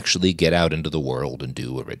opportunities to actually get out into the world and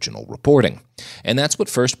do original reporting. And that's what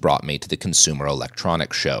first brought me to the Consumer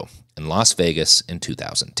Electronics Show in Las Vegas in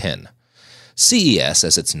 2010. CES,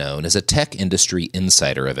 as it's known, is a tech industry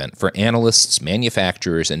insider event for analysts,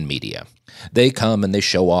 manufacturers, and media. They come and they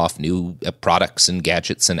show off new products and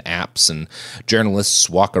gadgets and apps, and journalists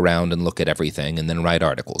walk around and look at everything and then write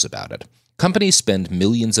articles about it. Companies spend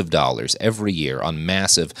millions of dollars every year on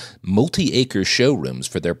massive, multi-acre showrooms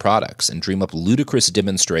for their products and dream up ludicrous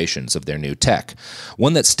demonstrations of their new tech.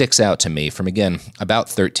 One that sticks out to me from, again, about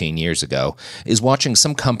 13 years ago is watching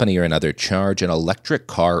some company or another charge an electric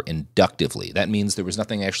car inductively. That means there was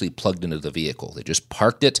nothing actually plugged into the vehicle. They just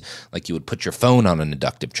parked it like you would put your phone on an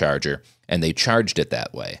inductive charger, and they charged it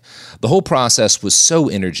that way. The whole process was so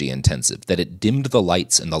energy-intensive that it dimmed the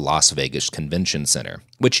lights in the Las Vegas Convention Center,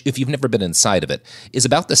 which, if you've never been inside of it, is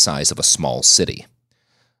about the size of a small city.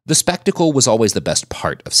 The spectacle was always the best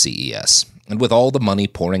part of CES, and with all the money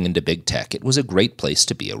pouring into big tech, it was a great place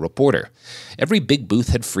to be a reporter. Every big booth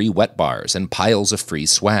had free wet bars and piles of free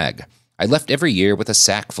swag. I left every year with a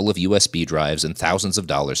sack full of USB drives and thousands of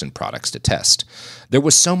dollars in products to test. There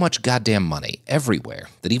was so much goddamn money everywhere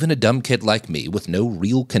that even a dumb kid like me with no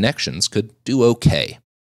real connections could do okay.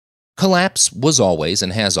 Collapse was always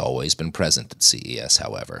and has always been present at CES,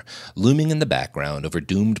 however, looming in the background over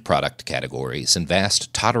doomed product categories and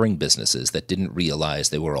vast, tottering businesses that didn't realize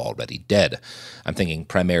they were already dead. I'm thinking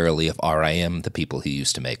primarily of RIM, the people who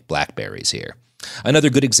used to make BlackBerries here.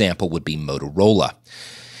 Another good example would be Motorola.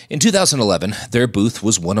 In 2011, their booth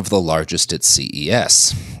was one of the largest at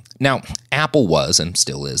CES. Now, Apple was, and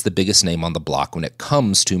still is, the biggest name on the block when it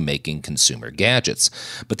comes to making consumer gadgets,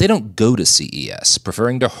 but they don't go to CES,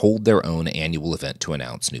 preferring to hold their own annual event to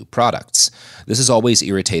announce new products. This has always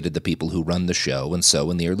irritated the people who run the show, and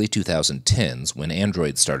so in the early 2010s, when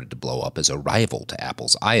Android started to blow up as a rival to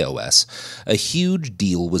Apple's iOS, a huge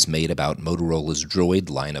deal was made about Motorola's Droid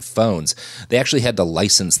line of phones. They actually had to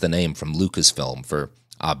license the name from Lucasfilm for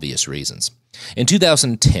obvious reasons. In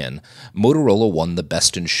 2010, Motorola won the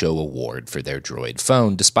Best in Show award for their Droid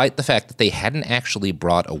phone, despite the fact that they hadn't actually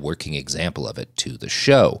brought a working example of it to the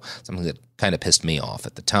show, something that kind of pissed me off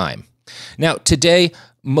at the time. Now, today,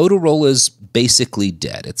 Motorola's basically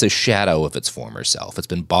dead. It's a shadow of its former self. It's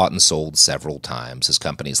been bought and sold several times as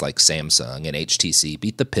companies like Samsung and HTC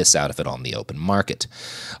beat the piss out of it on the open market.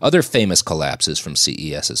 Other famous collapses from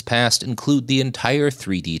CES's past include the entire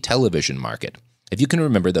 3D television market. If you can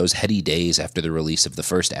remember those heady days after the release of the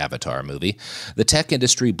first Avatar movie, the tech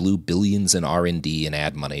industry blew billions in R&D and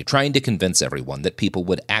ad money trying to convince everyone that people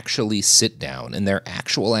would actually sit down in their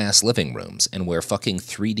actual-ass living rooms and wear fucking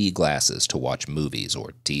 3D glasses to watch movies or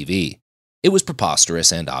TV. It was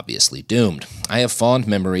preposterous and obviously doomed. I have fond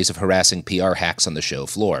memories of harassing PR hacks on the show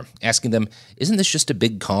floor, asking them, isn't this just a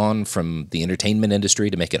big con from the entertainment industry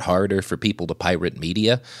to make it harder for people to pirate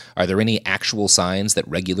media? Are there any actual signs that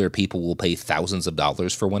regular people will pay thousands of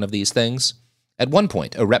dollars for one of these things? At one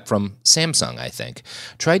point, a rep from Samsung, I think,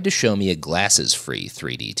 tried to show me a glasses-free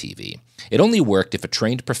 3D TV. It only worked if a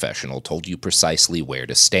trained professional told you precisely where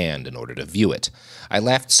to stand in order to view it. I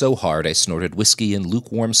laughed so hard I snorted whiskey and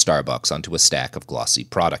lukewarm Starbucks onto a stack of glossy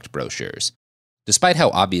product brochures. Despite how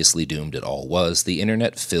obviously doomed it all was, the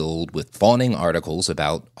internet filled with fawning articles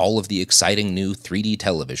about all of the exciting new 3D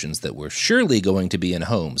televisions that were surely going to be in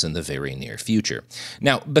homes in the very near future.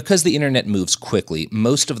 Now, because the internet moves quickly,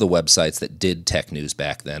 most of the websites that did tech news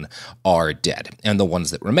back then are dead, and the ones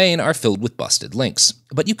that remain are filled with busted links.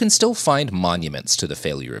 But you can still find monuments to the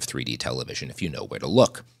failure of 3D television if you know where to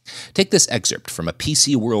look. Take this excerpt from a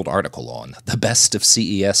PC World article on the best of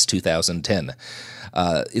CES 2010.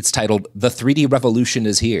 It's titled, "The 3D Revolution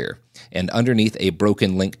is Here," and underneath a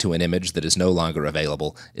broken link to an image that is no longer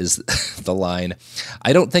available is the line,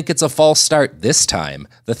 "I don't think it's a false start this time.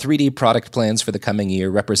 The 3D product plans for the coming year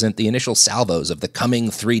represent the initial salvos of the coming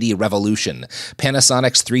 3D revolution.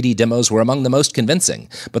 Panasonic's 3D demos were among the most convincing,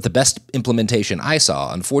 but the best implementation I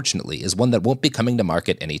saw, unfortunately, is one that won't be coming to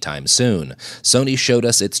market anytime soon. Sony showed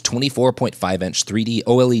us its 24.5-inch 3D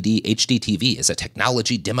OLED HD TV as a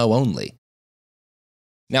technology demo only."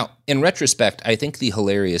 Now, in retrospect, I think the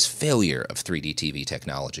hilarious failure of 3D TV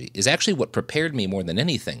technology is actually what prepared me more than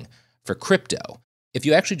anything for crypto. If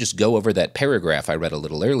you actually just go over that paragraph I read a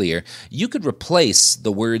little earlier, you could replace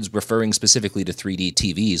the words referring specifically to 3D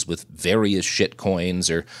TVs with various shitcoins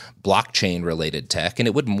or blockchain-related tech, and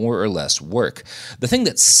it would more or less work. The thing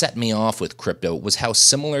that set me off with crypto was how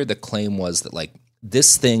similar the claim was that,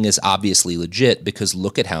 this thing is obviously legit because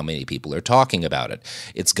look at how many people are talking about it.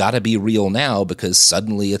 It's got to be real now because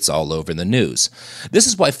suddenly it's all over the news. This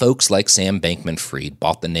is why folks like Sam Bankman-Fried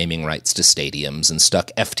bought the naming rights to stadiums and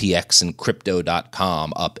stuck FTX and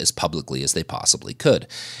Crypto.com up as publicly as they possibly could.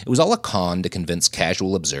 It was all a con to convince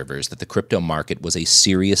casual observers that the crypto market was a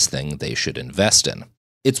serious thing they should invest in.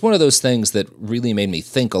 It's one of those things that really made me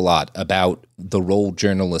think a lot about the role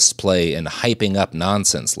journalists play in hyping up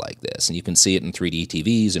nonsense like this. And you can see it in 3D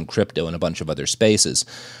TVs and crypto and a bunch of other spaces.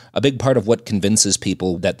 A big part of what convinces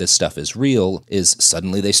people that this stuff is real is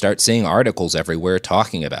suddenly they start seeing articles everywhere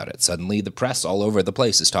talking about it. Suddenly the press all over the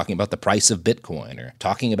place is talking about the price of Bitcoin or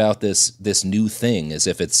talking about this new thing as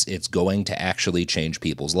if it's going to actually change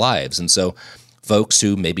people's lives. And so folks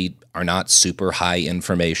who maybe are not super high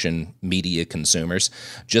information media consumers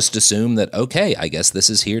just assume that, okay, I guess this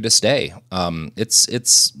is here to stay.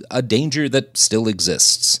 It's a danger that still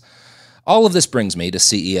exists. All of this brings me to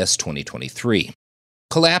CES 2023.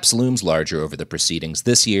 Collapse looms larger over the proceedings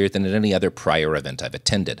this year than at any other prior event I've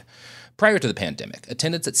attended. Prior to the pandemic,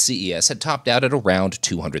 attendance at CES had topped out at around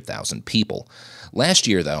 200,000 people. Last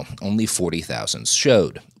year, though, only 40,000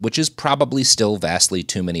 showed, which is probably still vastly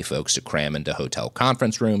too many folks to cram into hotel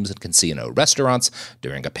conference rooms and casino restaurants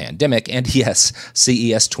during a pandemic, and yes,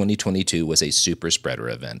 CES 2022 was a super spreader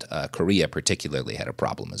event. Korea particularly had a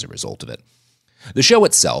problem as a result of it. The show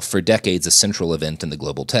itself, for decades a central event in the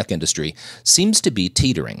global tech industry, seems to be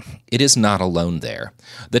teetering. It is not alone there.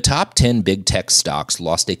 The top 10 big tech stocks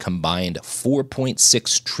lost a combined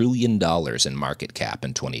 $4.6 trillion in market cap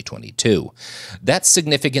in 2022. That's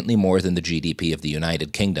significantly more than the GDP of the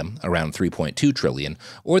United Kingdom, around $3.2 trillion,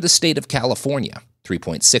 or the state of California,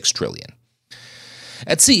 $3.6 trillion.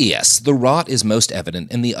 At CES, the rot is most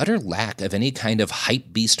evident in the utter lack of any kind of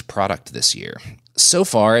hype beast product this year. So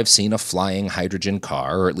far, I've seen a flying hydrogen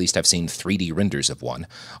car, or at least I've seen 3D renders of one.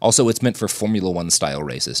 Also, it's meant for Formula One style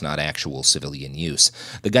races, not actual civilian use.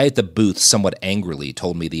 The guy at the booth somewhat angrily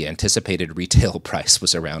told me the anticipated retail price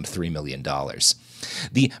was around $3 million.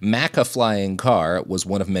 The Maca flying car was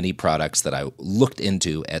one of many products that I looked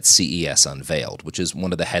into at CES Unveiled, which is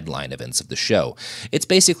one of the headline events of the show. It's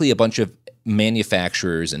basically a bunch of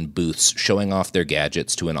manufacturers and booths showing off their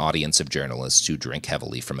gadgets to an audience of journalists who drink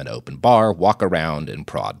heavily from an open bar, walk around, and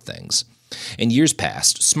prod things. In years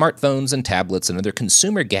past, smartphones and tablets and other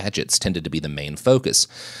consumer gadgets tended to be the main focus.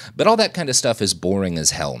 But all that kind of stuff is boring as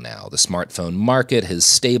hell now. The smartphone market has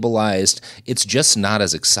stabilized. It's just not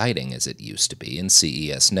as exciting as it used to be, and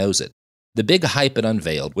CES knows it. The big hype it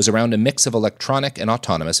unveiled was around a mix of electronic and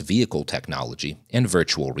autonomous vehicle technology and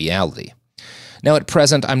virtual reality. Now, at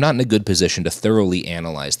present, I'm not in a good position to thoroughly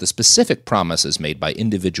analyze the specific promises made by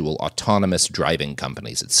individual autonomous driving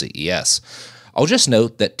companies at CES. I'll just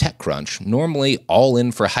note that TechCrunch, normally all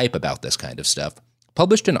in for hype about this kind of stuff,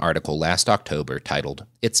 published an article last October titled,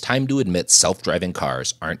 "It's Time to Admit Self-Driving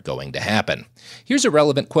Cars Aren't Going to Happen." Here's a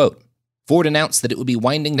relevant quote. Ford announced that it would be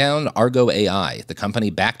winding down Argo AI, the company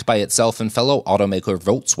backed by itself and fellow automaker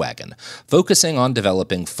Volkswagen, focusing on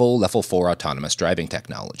developing full Level 4 autonomous driving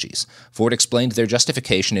technologies. Ford explained their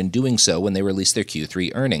justification in doing so when they released their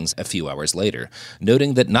Q3 earnings a few hours later,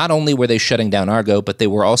 noting that not only were they shutting down Argo, but they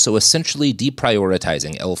were also essentially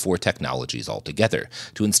deprioritizing L4 technologies altogether,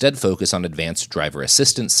 to instead focus on advanced driver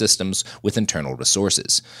assistance systems with internal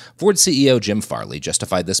resources. Ford CEO Jim Farley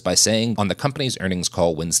justified this by saying on the company's earnings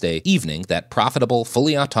call Wednesday evening meaning that profitable,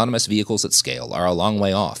 fully autonomous vehicles at scale are a long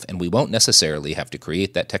way off, and we won't necessarily have to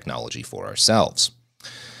create that technology for ourselves.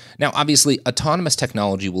 Now, obviously, autonomous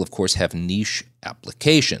technology will, of course, have niche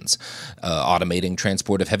applications, automating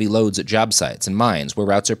transport of heavy loads at job sites and mines where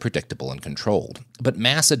routes are predictable and controlled. But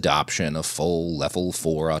mass adoption of full Level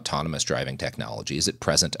 4 autonomous driving technology is at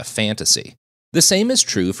present a fantasy. The same is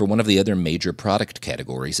true for one of the other major product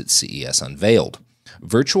categories at CES unveiled: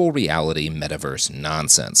 virtual reality metaverse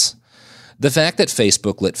nonsense. The fact that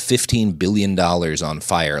Facebook lit $15 billion on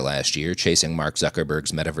fire last year chasing Mark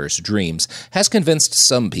Zuckerberg's metaverse dreams has convinced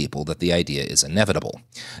some people that the idea is inevitable.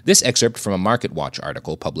 This excerpt from a MarketWatch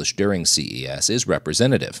article published during CES is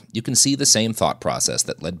representative. You can see the same thought process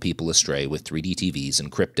that led people astray with 3D TVs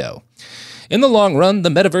and crypto. In the long run, the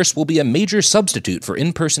metaverse will be a major substitute for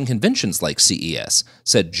in-person conventions like CES,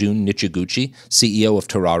 said Jun Nichiguchi, CEO of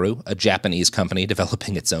Tararu, a Japanese company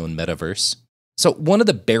developing its own metaverse. So one of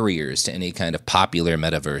the barriers to any kind of popular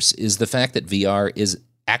metaverse is the fact that VR is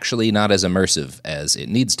actually not as immersive as it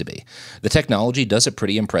needs to be. The technology does a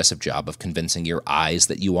pretty impressive job of convincing your eyes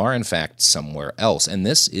that you are in fact somewhere else, and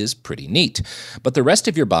this is pretty neat. But the rest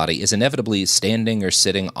of your body is inevitably standing or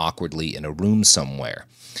sitting awkwardly in a room somewhere.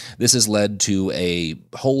 This has led to a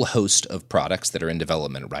whole host of products that are in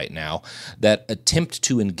development right now that attempt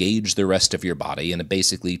to engage the rest of your body and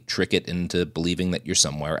basically trick it into believing that you're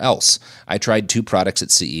somewhere else. I tried 2 products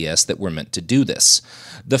at CES that were meant to do this.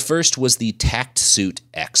 The first was the Tact Suit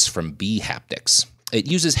X from bHaptics. It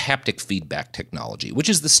uses haptic feedback technology, which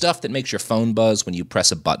is the stuff that makes your phone buzz when you press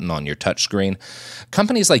a button on your touchscreen.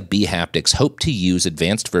 Companies like bHaptics hope to use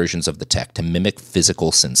advanced versions of the tech to mimic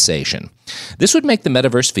physical sensation. This would make the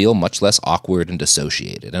metaverse feel much less awkward and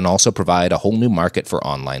dissociated, and also provide a whole new market for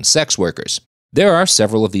online sex workers. There are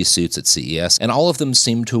several of these suits at CES, and all of them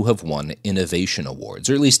seem to have won innovation awards,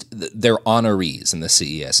 or at least they're honorees in the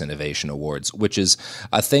CES Innovation Awards, which is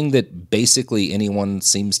a thing that basically anyone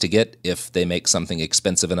seems to get if they make something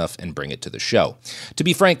expensive enough and bring it to the show. To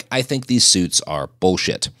be frank, I think these suits are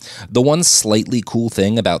bullshit. The one slightly cool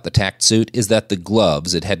thing about the Tact suit is that the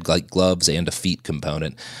gloves, it had like gloves and a feet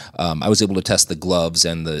component. I was able to test the gloves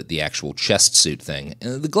and the actual chest suit thing.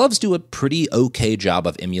 The gloves do a pretty okay job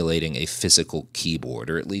of emulating a physical keyboard,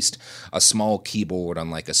 or at least a small keyboard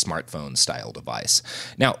on like a smartphone style device.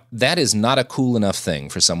 Now, that is not a cool enough thing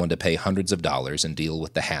for someone to pay hundreds of dollars and deal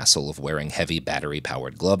with the hassle of wearing heavy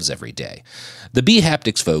battery-powered gloves every day. The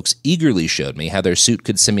bHaptics folks eagerly showed me how their suit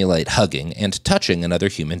could simulate hugging and touching another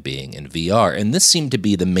human being in VR, and this seemed to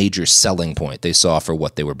be the major selling point they saw for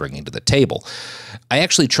what they were bringing to the table. I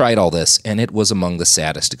actually tried all this, and it was among the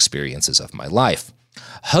saddest experiences of my life.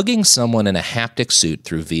 Hugging someone in a haptic suit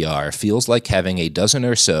through VR feels like having a dozen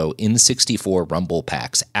or so N64 rumble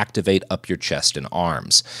packs activate up your chest and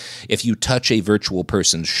arms. If you touch a virtual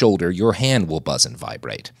person's shoulder, your hand will buzz and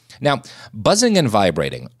vibrate. Now, buzzing and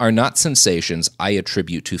vibrating are not sensations I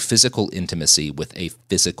attribute to physical intimacy with a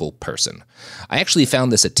physical person. I actually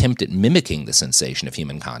found this attempt at mimicking the sensation of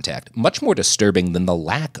human contact much more disturbing than the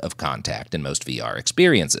lack of contact in most VR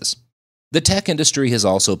experiences. The tech industry has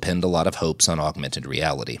also pinned a lot of hopes on augmented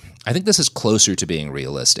reality. I think this is closer to being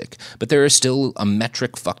realistic, but there are still a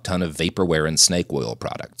metric fuckton of vaporware and snake oil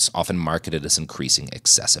products, often marketed as increasing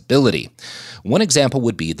accessibility. One example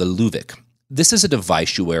would be the Luvik. This is a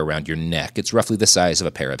device you wear around your neck. It's roughly the size of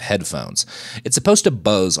a pair of headphones. It's supposed to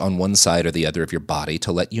buzz on one side or the other of your body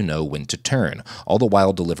to let you know when to turn, all the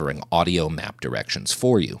while delivering audio map directions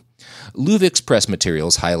for you. Luvik's press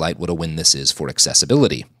materials highlight what a win this is for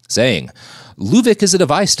accessibility, saying, Luvik is a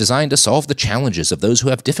device designed to solve the challenges of those who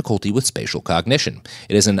have difficulty with spatial cognition.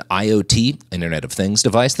 It is an IoT, Internet of Things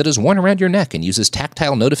device that is worn around your neck and uses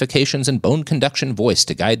tactile notifications and bone conduction voice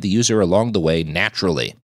to guide the user along the way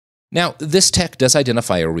naturally. Now, this tech does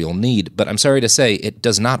identify a real need, but I'm sorry to say it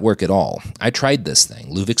does not work at all. I tried this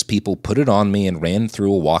thing. Luvik's people put it on me and ran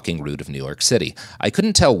through a walking route of New York City. I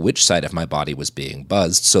couldn't tell which side of my body was being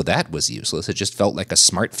buzzed, so that was useless. It just felt like a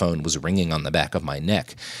smartphone was ringing on the back of my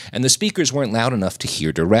neck, and the speakers weren't loud enough to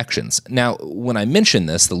hear directions. Now, when I mentioned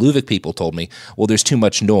this, the Luvik people told me, well, there's too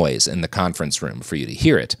much noise in the conference room for you to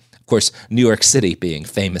hear it. Of course, New York City being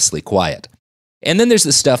famously quiet. And then there's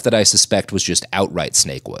the stuff that I suspect was just outright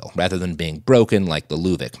snake oil, rather than being broken like the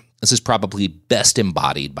Luvik. This is probably best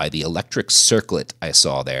embodied by the electric circlet I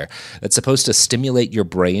saw there that's supposed to stimulate your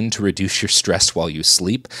brain to reduce your stress while you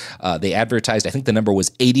sleep. They advertised, I think the number was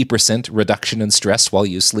 80% reduction in stress while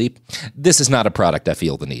you sleep. This is not a product I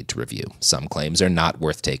feel the need to review. Some claims are not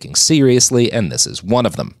worth taking seriously, and this is one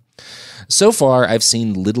of them. So far, I've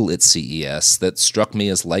seen little at CES that struck me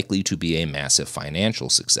as likely to be a massive financial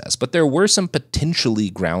success, but there were some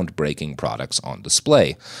potentially groundbreaking products on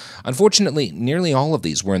display. Unfortunately, nearly all of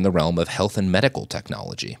these were in the realm of health and medical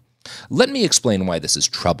technology. Let me explain why this is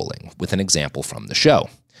troubling with an example from the show.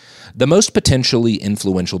 The most potentially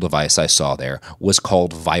influential device I saw there was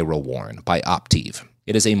called ViroWarn by Optiv.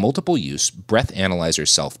 It is a multiple-use breath analyzer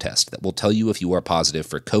self-test that will tell you if you are positive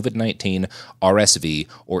for COVID-19, RSV,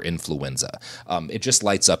 or influenza. It just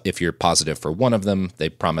lights up if you're positive for one of them. They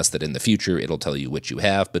promise that in the future it'll tell you which you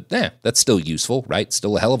have, but that's still useful, right?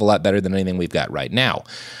 Still a hell of a lot better than anything we've got right now.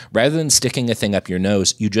 Rather than sticking a thing up your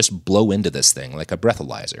nose, you just blow into this thing like a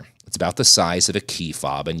breathalyzer. It's about the size of a key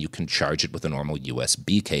fob, and you can charge it with a normal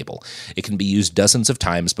USB cable. It can be used dozens of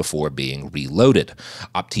times before being reloaded.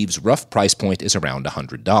 Optiv's rough price point is around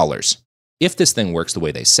 $100. If this thing works the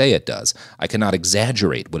way they say it does, I cannot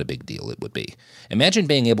exaggerate what a big deal it would be. Imagine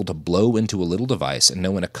being able to blow into a little device and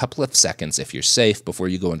know in a couple of seconds if you're safe before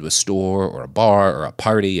you go into a store or a bar or a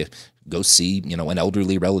party, go see, an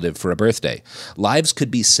elderly relative for a birthday. Lives could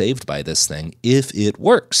be saved by this thing if it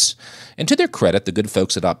works. And to their credit, the good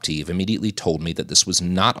folks at Optiv immediately told me that this was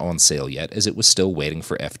not on sale yet, as it was still waiting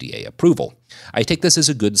for FDA approval. I take this as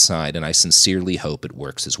a good sign, and I sincerely hope it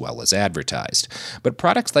works as well as advertised. But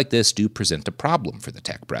products like this do present a problem for the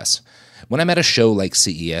tech press. When I'm at a show like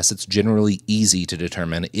CES, it's generally easy to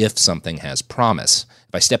determine if something has promise.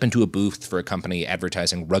 If I step into a booth for a company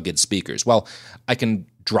advertising rugged speakers, well, I can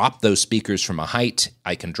drop those speakers from a height,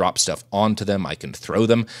 I can drop stuff onto them, I can throw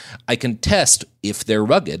them, I can test if they're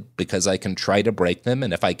rugged because I can try to break them,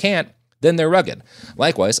 and if I can't, then they're rugged.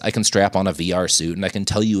 Likewise, I can strap on a VR suit and I can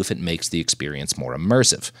tell you if it makes the experience more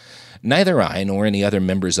immersive. Neither I nor any other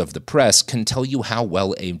members of the press can tell you how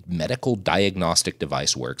well a medical diagnostic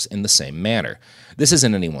device works in the same manner. This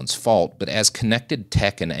isn't anyone's fault, but as connected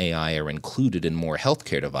tech and AI are included in more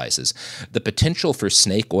healthcare devices, the potential for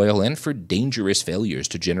snake oil and for dangerous failures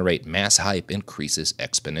to generate mass hype increases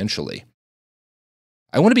exponentially.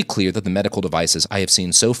 I want to be clear that the medical devices I have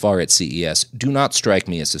seen so far at CES do not strike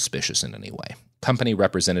me as suspicious in any way. Company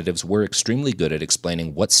representatives were extremely good at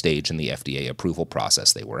explaining what stage in the FDA approval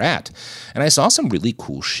process they were at, and I saw some really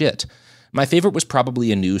cool shit. My favorite was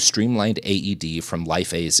probably a new streamlined AED from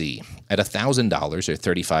LifeAZ. At $1,000 or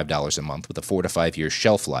 $35 a month with a 4 to 5 year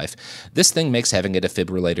shelf life, this thing makes having a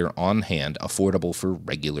defibrillator on hand affordable for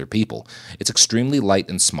regular people. It's extremely light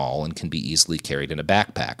and small and can be easily carried in a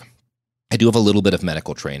backpack. I do have a little bit of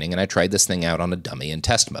medical training, and I tried this thing out on a dummy in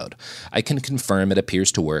test mode. I can confirm it appears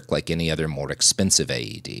to work like any other more expensive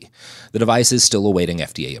AED. The device is still awaiting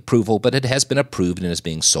FDA approval, but it has been approved and is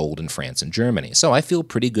being sold in France and Germany, so I feel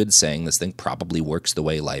pretty good saying this thing probably works the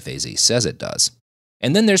way LifeAZ says it does.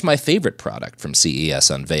 And then there's my favorite product from CES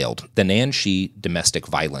unveiled, the Nanshi Domestic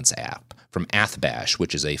Violence app from Athbash,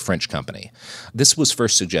 which is a French company. This was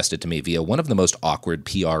first suggested to me via one of the most awkward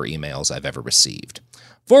PR emails I've ever received.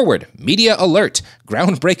 Forward, Media Alert,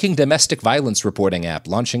 groundbreaking domestic violence reporting app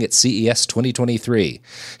launching at CES 2023.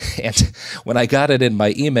 And when I got it in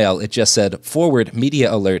my email, it just said, Forward,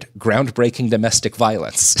 Media Alert, groundbreaking domestic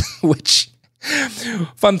violence, which,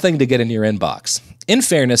 fun thing to get in your inbox. In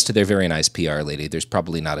fairness to their very nice PR lady, there's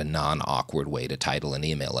probably not a non-awkward way to title an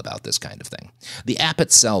email about this kind of thing. The app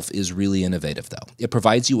itself is really innovative, though. It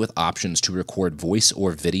provides you with options to record voice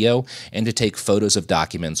or video and to take photos of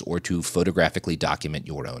documents or to photographically document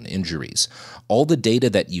your own injuries. All the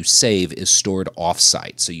data that you save is stored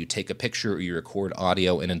off-site, so you take a picture or you record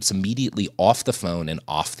audio and it's immediately off the phone and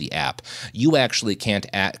off the app. You actually can't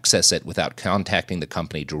access it without contacting the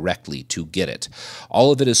company directly to get it.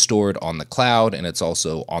 All of it is stored on the cloud, and it's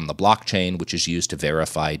also on the blockchain, which is used to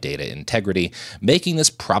verify data integrity, making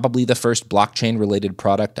this probably the first blockchain-related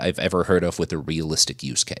product I've ever heard of with a realistic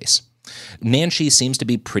use case. Nanshi seems to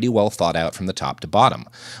be pretty well thought out from the top to bottom.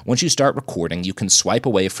 Once you start recording, you can swipe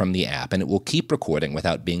away from the app and it will keep recording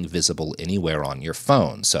without being visible anywhere on your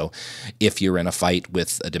phone. So if you're in a fight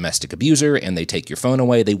with a domestic abuser and they take your phone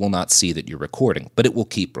away, they will not see that you're recording, but it will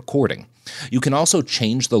keep recording. You can also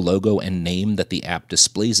change the logo and name that the app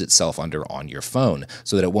displays itself under on your phone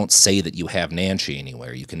so that it won't say that you have Nanshi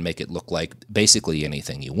anywhere. You can make it look like basically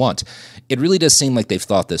anything you want. It really does seem like they've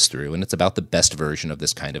thought this through, and it's about the best version of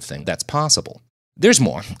this kind of thing that's possible. There's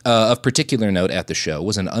more. Of particular note at the show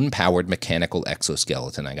was an unpowered mechanical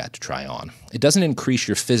exoskeleton I got to try on. It doesn't increase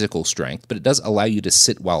your physical strength, but it does allow you to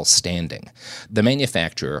sit while standing. The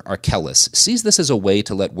manufacturer, Arkelis, sees this as a way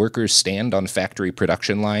to let workers stand on factory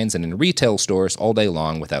production lines and in retail stores all day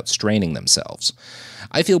long without straining themselves.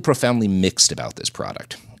 I feel profoundly mixed about this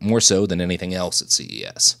product, more so than anything else at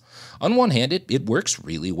CES. On one hand, it works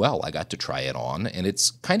really well. I got to try it on, and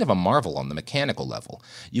it's kind of a marvel on the mechanical level.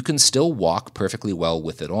 You can still walk perfectly well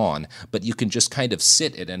with it on, but you can just kind of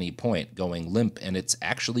sit at any point going limp, and it's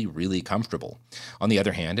actually really comfortable. On the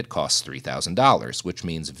other hand, it costs $3,000, which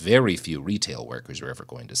means very few retail workers are ever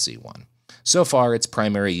going to see one. So far, its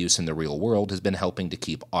primary use in the real world has been helping to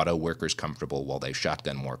keep auto workers comfortable while they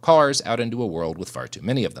shotgun more cars out into a world with far too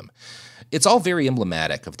many of them. It's all very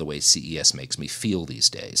emblematic of the way CES makes me feel these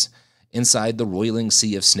days. Inside the roiling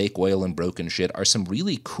sea of snake oil and broken shit are some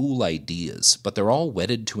really cool ideas, but they're all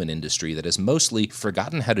wedded to an industry that has mostly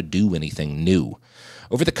forgotten how to do anything new.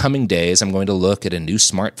 Over the coming days, I'm going to look at a new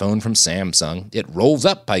smartphone from Samsung. It rolls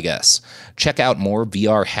up, I guess. Check out more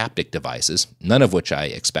VR haptic devices, none of which I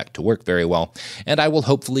expect to work very well, and I will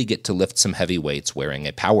hopefully get to lift some heavy weights wearing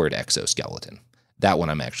a powered exoskeleton. That one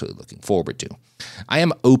I'm actually looking forward to. I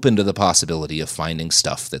am open to the possibility of finding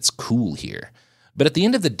stuff that's cool here. But at the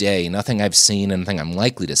end of the day, nothing I've seen and nothing I'm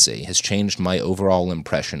likely to see has changed my overall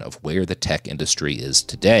impression of where the tech industry is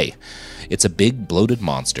today. It's a big, bloated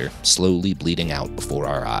monster, slowly bleeding out before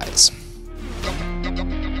our eyes.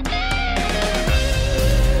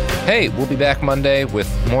 Hey, we'll be back Monday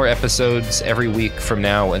with more episodes every week from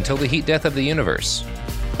now until the heat death of the universe.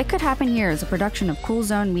 It Could Happen Here is a production of Cool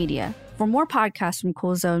Zone Media. For more podcasts from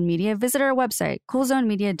Cool Zone Media, visit our website,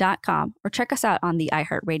 coolzonemedia.com, or check us out on the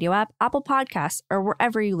iHeartRadio app, Apple Podcasts, or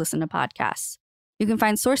wherever you listen to podcasts. You can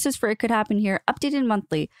find sources for It Could Happen Here updated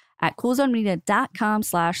monthly at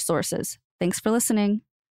coolzonemedia.com/sources. Thanks for listening.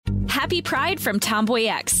 Happy Pride from Tomboy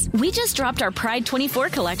X. We just dropped our Pride 24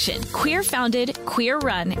 collection. Queer founded, queer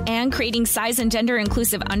run, and creating size and gender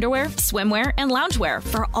inclusive underwear, swimwear, and loungewear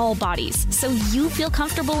for all bodies, so you feel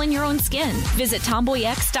comfortable in your own skin. Visit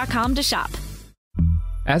tomboyx.com to shop.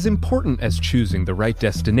 As important as choosing the right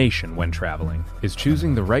destination when traveling is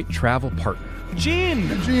choosing the right travel partner. Gene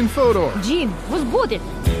Fodor. Gene, was будет?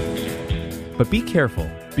 But be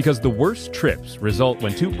careful, because the worst trips result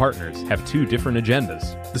when two partners have two different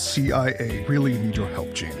agendas. The CIA really need your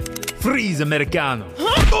help, Gene. Freeze, Americano!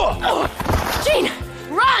 Gene,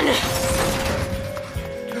 run!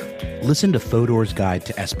 Listen to Fodor's Guide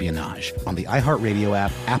to Espionage on the iHeartRadio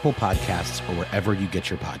app, Apple Podcasts, or wherever you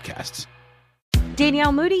get your podcasts.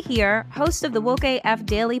 Danielle Moody here, host of the Woke AF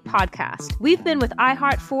Daily podcast. We've been with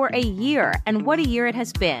iHeart for a year, and what a year it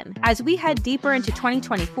has been. As we head deeper into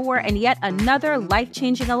 2024 and yet another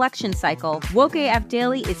life-changing election cycle, Woke AF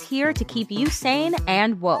Daily is here to keep you sane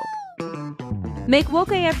and woke. Make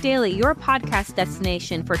Woke AF Daily your podcast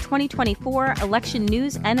destination for 2024 election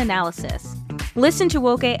news and analysis. Listen to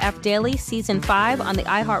Woke AF Daily Season 5 on the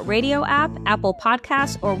iHeartRadio app, Apple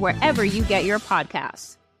Podcasts, or wherever you get your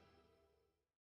podcasts.